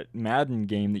that Madden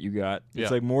game that you got, Yeah.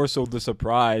 it's like more so the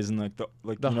surprise and like the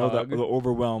The hug. the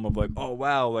overwhelm of like, oh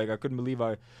wow, like I couldn't believe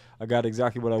I got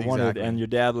exactly what I wanted, Exactly. and your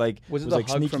dad like Was it was the like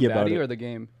hug sneaky from about Daddy it. or the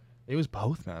game? It was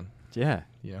both, man. Yeah.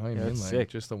 You know what I Yeah, mean? that's Like sick.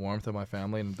 just the warmth of my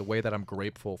family and the way that I'm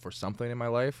grateful for something in my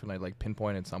life, and I like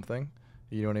pinpointed something.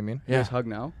 You know what I mean? You guys hug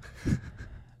now?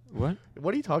 What?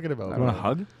 What are you talking about? You I want don't a know.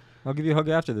 hug? I'll give you a hug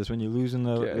after this when you lose in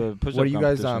the Okay. push-up What are you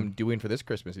guys competition. doing for this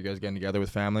Christmas? You guys getting together with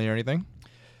family or anything?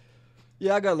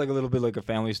 Yeah, I got like a little bit like a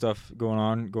family stuff going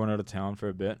on, going out of town for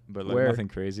a bit, but like Where? nothing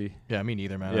crazy. Yeah, me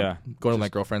neither, man. Yeah, I'm going to my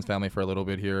just- girlfriend's family for a little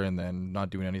bit here, and then not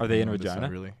doing anything. they in on this side,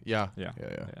 Regina? Really? Yeah. Yeah.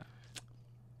 Yeah.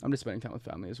 I'm just spending time with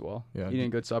family as well. Yeah. Eating a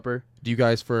good supper. Do you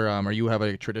guys are you have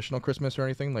a traditional Christmas or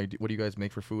anything? Like, what do you guys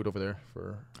make for food over there?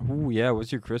 Ooh, yeah.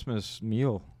 What's your Christmas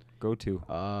meal go to?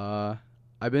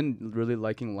 I've been really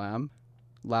liking lamb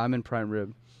and prime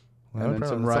rib. Lamb And then and some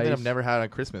Something I've rice. never had on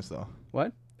Christmas though.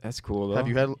 What? That's cool though. Have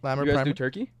you had lamb You or guys prime? do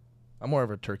turkey? I'm more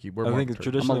of a turkey. We're I more think of a turkey.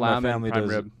 traditionally my lamb and family prime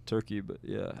does rib. turkey, but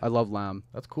yeah. I love lamb.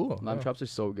 That's cool. Lamb yeah. chops are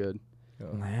so good. Yeah.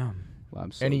 Lamb.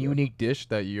 Lamb so Any good. unique dish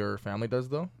that your family does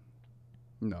though?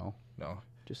 No, No.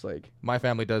 just like My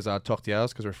family does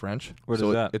tortillas because we're French. What so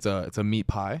is that? It's a meat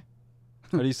pie.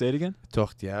 How do you say it again?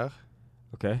 Tortilla.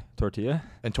 Okay, tortilla.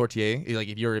 And tortilla, like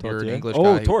if you're an Tortilla? English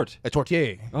Oh, guy. tort. A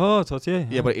tortilla. Oh, tortilla.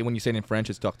 Yeah, but when you say it in French,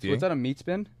 it's so tortilla. what's that, a meat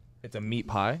spin? It's a meat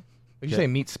pie. Did you Okay. say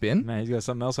meat spin? Man, he's got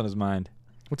something else on his mind.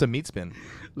 What's a meat spin?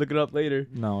 Look it up later.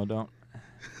 No, don't.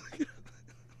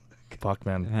 Fuck,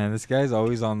 man. Man, this guy's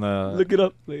always on the. Look it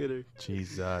up later.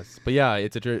 Jesus. But yeah,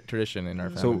 it's a tradition in our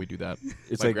family. So, we do that.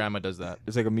 It's My like grandma does that.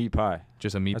 it's like a meat pie.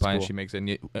 Just a meat That's pie, and cool. she makes it.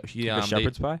 And she, Like a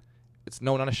shepherd's pie. It's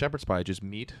no, not a shepherd's pie. Just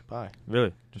meat pie.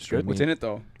 Really? Just straight What's meat. in it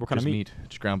though? What kind Just of meat?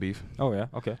 Just ground beef. Oh yeah.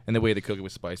 Okay. And the way they cook it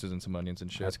with spices and some onions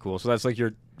and shit. That's cool. So that's like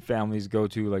your family's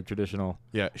go-to like traditional.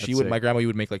 Yeah, That's my sick. grandma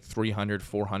would make like 300,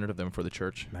 400 of them for the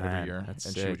church Man, every year. that's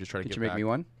and she sick. would just try to Could get you make back. me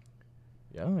one?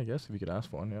 Yeah, I guess if you could ask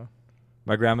for one, yeah.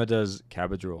 My grandma does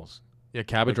cabbage rolls. Yeah,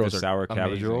 cabbage Like rolls the are sour cabbage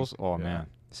amazing. rolls. Oh Yeah. man.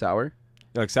 Sour?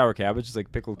 Like sour cabbage, it's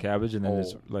like pickled cabbage, and then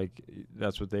it's Oh. like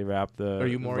that's what they wrap the. Are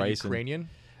you more rice Ukrainian?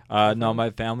 And, no,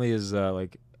 my family is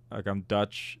like I'm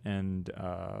Dutch and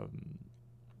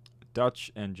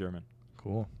German.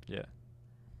 Cool. Yeah.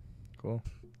 Cool.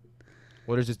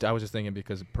 What is just? I was just thinking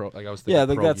because I was thinking Yeah,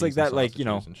 like that's pierogies like and that, like you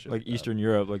know, sausages and shit like that. Eastern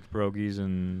Europe, like pierogies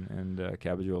and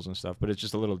cabbage rolls and stuff. But it's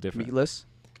just a little different. Meatless?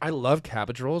 I love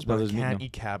cabbage rolls, No, but I there's meat, can't no.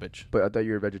 eat cabbage. But I thought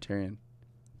you were a vegetarian.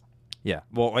 Yeah.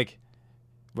 Well, like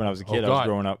when I was a Oh, kid, I was God.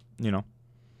 growing up. You know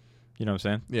what I'm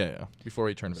saying? Yeah. Before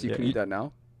he turned So you vegetarian. can eat that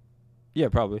now? Yeah,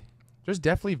 probably. There's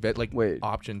definitely Wait.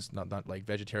 options, not like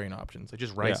vegetarian options, like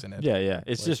just rice yeah. in it. Yeah, yeah.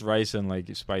 It's Like- just rice and like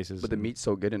spices. But the and- meat's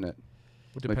so good in it. It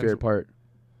My depends. favorite part.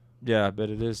 Yeah, I bet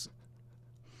it is.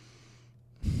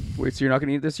 Wait, so you're not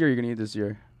gonna eat this year? Or you're gonna eat this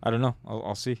year? I don't know.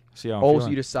 I'll see. See how I'm Oh, so feeling.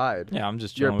 you decide. Yeah, I'm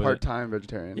just You're chilling a with it. part-time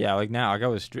vegetarian. Yeah, like now, like I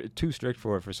was too strict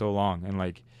for it for so long, and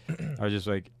like I was just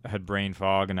like I had brain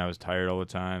fog and I was tired all the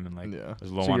time, and like Yeah. I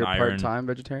was low So on you're iron part-time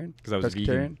vegetarian? because I was Pescatarian?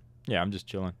 vegan. Yeah, I'm just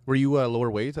chilling. Were you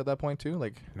lower weight at that point too?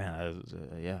 Like, Man,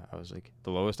 I was like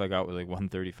the lowest I got was like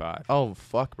 135. oh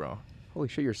fuck, bro. Holy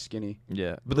shit, you're skinny.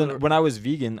 Yeah, but then when I was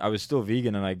vegan, I was still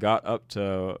vegan, and I got up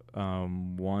to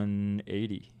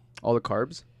 180. All the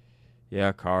carbs?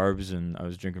 Yeah, carbs, and I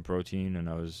was drinking protein, and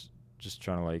I was just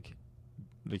trying to like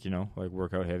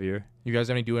work out heavier. You guys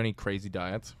do any crazy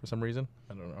diets for some reason?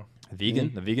 I don't know. Vegan,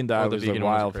 Me? the vegan diet the was vegan like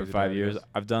one was a wild for crazy 5 diet, years. yes.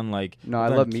 I've done like No, I've I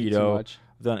done love meat keto, too much.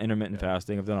 I've done intermittent Yeah.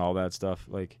 fasting. I've done all that stuff.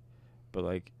 Like, but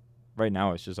like right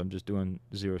now, it's just I'm just doing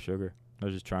zero sugar. I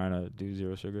was just trying to do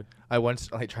zero sugar. I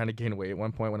once like trying to gain weight at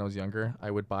one point when I was younger. I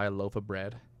would buy a loaf of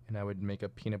bread and I would make a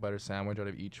peanut butter sandwich out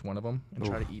of each one of them and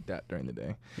try to eat that during the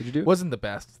day. What'd you do? It wasn't the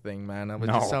best thing, man. I was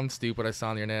No. just something stupid I saw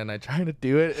on the internet and I tried to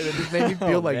do it and it just made me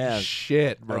feel Oh, like man.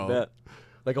 shit, I bro. bet.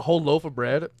 Like a whole loaf of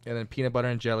bread and then peanut butter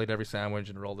and jelly to every sandwich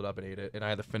and rolled it up and ate it. And I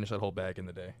had to finish that whole bag in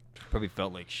the day. Probably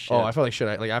felt like shit. Oh, I felt like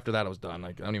shit. Like after that, I was done.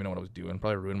 Like I don't even know what I was doing.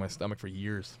 Probably ruined my stomach for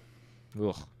years.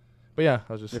 Ugh. But yeah,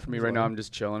 I was just. Yeah, for me right now, I'm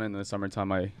just chilling. In the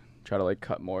summertime, I try to like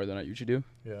cut more than I usually do.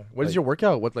 Yeah. What is like- your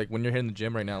workout? What like when you're hitting the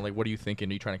gym right now? Like what are you thinking?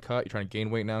 Are you trying to cut? You trying to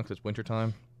gain weight now because it's winter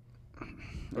time? A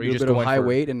Or you little just bit of going high for-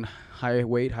 weight and high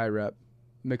weight, high rep.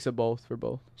 Mix of both for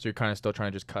both. So you're kind of still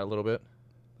trying to just cut a little bit.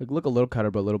 Like look a little cutter,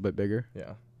 but a little bit bigger.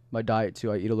 Yeah. My diet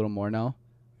too, I eat a little more now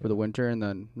for the winter, and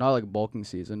then not like bulking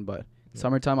season, but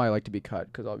summertime I like to be cut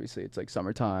because obviously it's like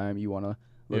summertime. You want to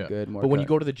look Yeah. good. More But when you cut.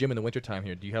 go to the gym in the wintertime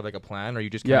here, do you have like a plan or are you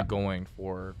just kind Yeah. of going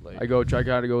for like I try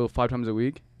to go 5 times a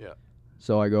week. Yeah.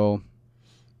 So I go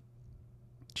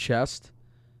chest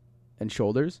and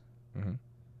shoulders, Mhm.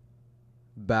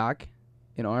 back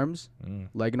and arms, Mm.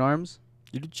 leg and arms,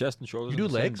 You do chest and shoulders. You on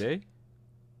do the same legs? day?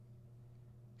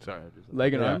 Sorry. I just,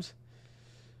 leg and Yeah. arms.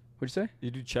 What'd you say?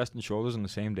 You do chest and shoulders on the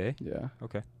same day? Yeah.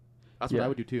 Okay. that's Yeah. what I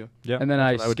would do too. Yeah. And then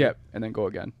I what I would do. skip and then go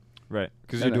again. Right.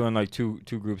 Because And you're then- doing like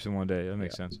two groups in one day. That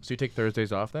makes Yeah. sense. So you take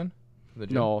Thursdays off then? For the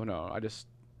gym? No, I just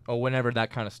Oh, whenever that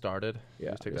kind of started.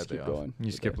 yeah, Just take I just that day keep off. going. You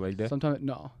the skip day. leg day? Sometimes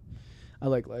no, I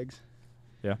like legs.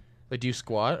 Like, do you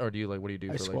squat or do you like what do you do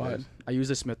I for squat. leg days? I use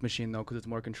the Smith machine though because it's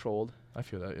more controlled. I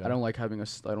feel that. Yeah. I don't like having I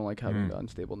don't like having Mm. the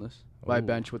unstableness. If I Ooh.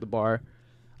 bench with the bar,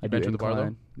 I You do bench with the bar, though?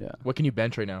 incline. Yeah, What can you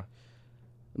bench right now?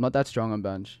 I'm not that strong on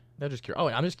bench. I'm just curious. Oh,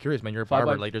 I'm just curious, man. You're a 5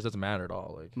 barber. by- Like, this doesn't matter at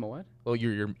all. Like, I'm a what? well,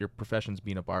 your profession's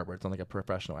being a barber. It's not like a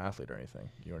professional athlete or anything.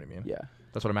 You know what I mean? Yeah,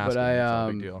 That's what I'm But asking. I, It's not a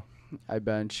big um, deal. I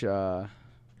bench. I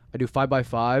do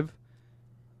 5x5.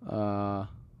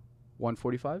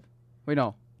 145. Wait,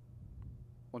 no.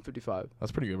 155.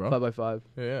 That's pretty good, bro. 5x5.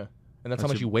 Yeah, yeah. And that's how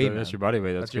much your- you weigh, That's man. your body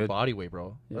weight. That's That's your good. body weight,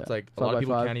 bro. Yeah. That's like a 5 lot of by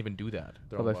people 5. can't even do that.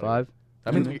 their own 5 by body 5. weight.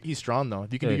 That means Mhm. he's strong though.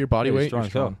 If you can do Yeah, your body yeah, he's weight, strong you're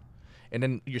as hell. strong. And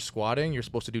then you're squatting. You're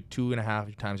supposed to do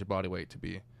 2.5 times your body weight to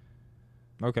be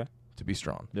Okay.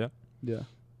 strong. Yeah.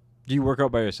 Do you work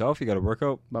out by yourself? You got a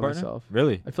workout By partner? myself.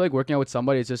 Really? I feel like working out with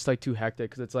somebody is just like too hectic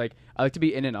because it's like I like to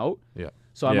be in and out. Yeah.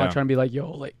 So I'm Yeah. not trying to be like,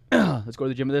 yo, like let's go to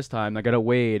the gym at this time. I gotta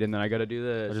wait and then I gotta do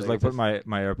this. I just like it's put my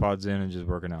AirPods in and just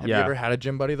working out. Have Yeah. you ever had a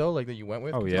gym buddy though, like that you went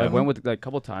with? Oh, I yeah. went with like a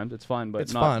couple times. It's fun, but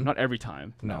It's not fun. not every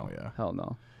time. No, yeah. Hell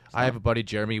no. I have a buddy,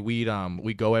 Jeremy. We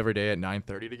go every day at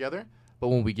 9:30 together. But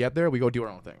when we get there, we go do our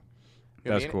own thing. You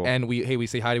know what I That's mean? cool. And we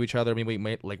say hi to each other. I mean, we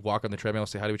might like walk on the treadmill,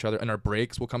 say hi to each other, and our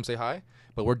breaks we'll come say hi.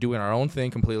 But we're doing our own thing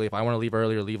completely. If I want to leave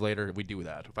early or leave later, we do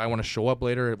that. If I want to show up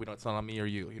later, we don't. It's not on me or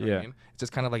you. You know what I Yeah. mean? It's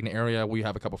just kind of like an area we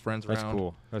have a couple friends That's around.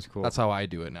 cool. That's cool. That's how I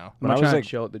do it now. I'm When I not was, trying like- to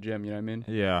chill at the gym. You know what I mean?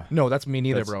 yeah. No, that's me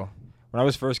neither, That's- bro. When I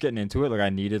was first getting into it, like I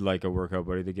needed like a workout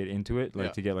buddy to get into it, like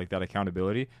Yeah. to get like that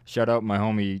accountability. Shout out my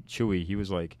homie Chewy. He was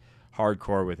like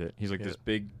hardcore with it. He's like Yeah. this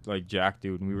big like jack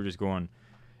dude, and we were just going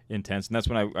intense. And that's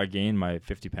when I gained my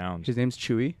 50 pounds. His name's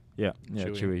Chewy. Yeah,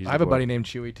 Chewy. He's I have the a boy. buddy named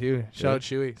Chewy too. Shout out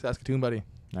Chewy, Saskatoon buddy.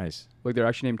 Nice. Like they're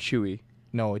actually named Chewy.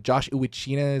 No, Josh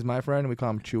Uwichina is my friend, and we call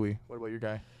him Chewy. What about your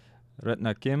guy?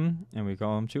 Retna Kim, and we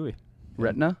call him Chewy.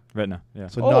 Retina. Retna, yeah.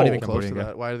 So Oh, not even close to Cambodian guy.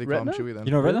 that. Why do they call him Retina? Chewy then?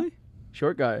 You know Retna? Really?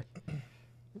 Short guy.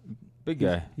 Big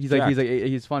guy. He's Jacked.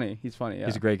 he's funny. He's funny. Yeah.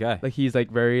 He's a great guy. Like he's like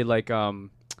very like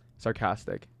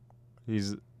sarcastic.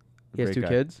 He's a He has great 2 guy.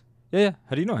 kids. Yeah.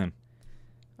 How do you know him?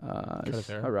 Just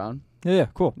fair. around. Yeah,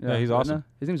 cool. Yeah, he's Retina. awesome.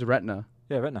 His name's Retina.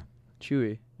 Yeah, Retna.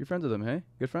 Chewy. You're friends with him, hey?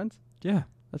 Good friends? Yeah.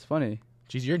 That's funny.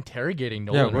 Jeez, you're interrogating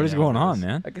Nolan. Yeah, right what is now going with on, this.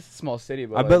 man? I guess it's a small city,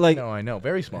 but I bet like No, I know.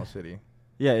 Very small city.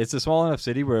 yeah, it's a small enough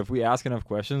city where if we ask enough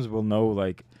questions, we'll know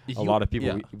like a lot of people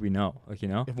yeah. we know, like, you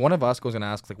know. If one of us goes and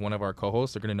asks like one of our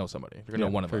co-hosts, they're gonna know somebody. They're gonna Yeah,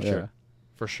 know one of for us. sure.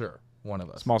 For sure. One of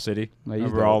us. Small city. No, And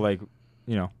he's we're all dope. like,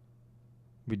 you know,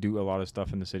 we do a lot of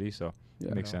stuff in the city, so Yeah,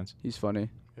 it makes no. sense. He's funny.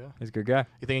 He's a good guy.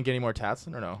 You think of getting more tats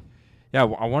or no? Yeah,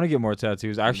 I want to get more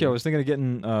tattoos. Actually, I Mhm. was thinking of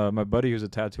getting my buddy who's a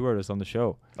tattoo artist on the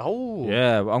show. Oh.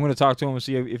 Yeah, I'm gonna talk to him and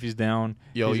see if he's down.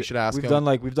 Yo, He's- you should ask We've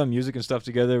him. done music and stuff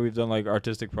together. We've done like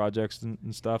artistic projects and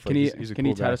stuff. Can Like, he he's a can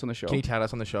cool he tat guy. us on the show? Can you tat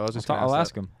us on the show? I was just gonna I'll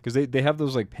ask that. him because they have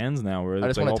those like pens now where I it's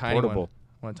just like want all a tiny portable. one.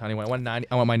 I want a tiny one.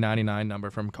 I want my 99 number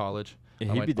from college. Yeah,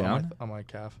 on he'd my- be down. on my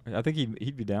calf. I think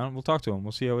he'd be down. We'll talk to him.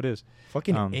 We'll see how it is.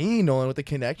 Fucking Um, Nolan with the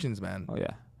connections, man. Oh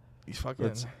yeah. He's fucking.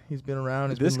 Let's- He's been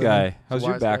around. He's This been living. guy, He's a how's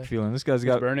your wise back guy. feeling? This guy's It's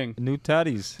got burning. new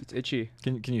tatties. It's itchy.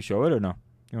 Can you show it or no?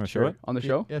 You want to show it? On the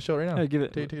show? Yeah, show it right now. Yeah, give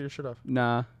it. Take your shirt off.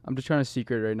 Nah, I'm just trying to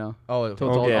secret right now. Oh, So it's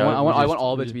all, Okay, I want we I just- want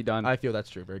all of we it to be done. I feel that's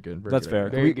true. Very good. Very That's good. fair.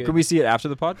 Very Can good. we see it after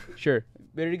the pod? Sure.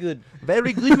 Very good.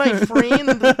 Very good, my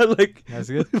friend. Like That's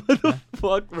good. what the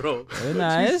fuck, bro? Very Why'd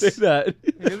nice. you say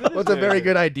that? What's a very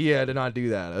good idea to not do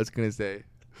that? I was gonna say.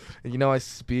 You know, I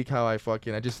speak how I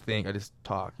fucking. I just think. I just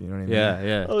talk. You know what I mean?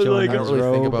 Yeah. I was Chilling like, I nice, don't really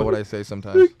bro. think about what I say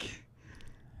sometimes.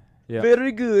 Yeah.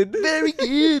 Very good. Very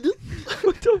good.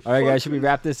 What the All right, fuck? guys, should we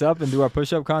wrap this up and do our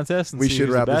push-up contest? And We see should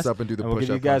who's the wrap this best? up and do the And we'll give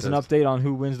you push-up guys contest. an update on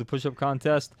who wins the push-up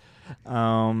contest.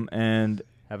 And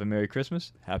have a Merry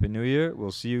Christmas, Happy New Year.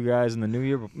 We'll see you guys in the New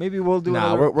Year. Maybe we'll do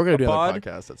Nah, another we're gonna a do another pod.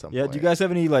 podcast at some Yeah. point. Do you guys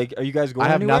have any like? Are you guys going? I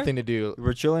have anywhere? nothing to do.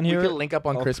 We're chilling We here. could link up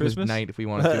on all Christmas, Christmas? night if we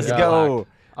want to. Let's do that. go.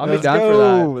 I'll Let's be down go. for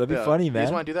that. That'd be Yeah. funny, You just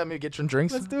man. want to do that? Maybe get some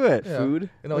drinks. Let's do it. Yeah. Food.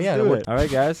 No, Let's yeah. do no, it. All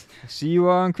right, guys. See you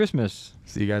on Christmas.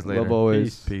 See you guys later. Love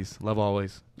always. Peace. Love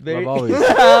always. Very Love always.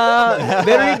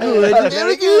 Very good.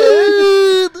 Very good.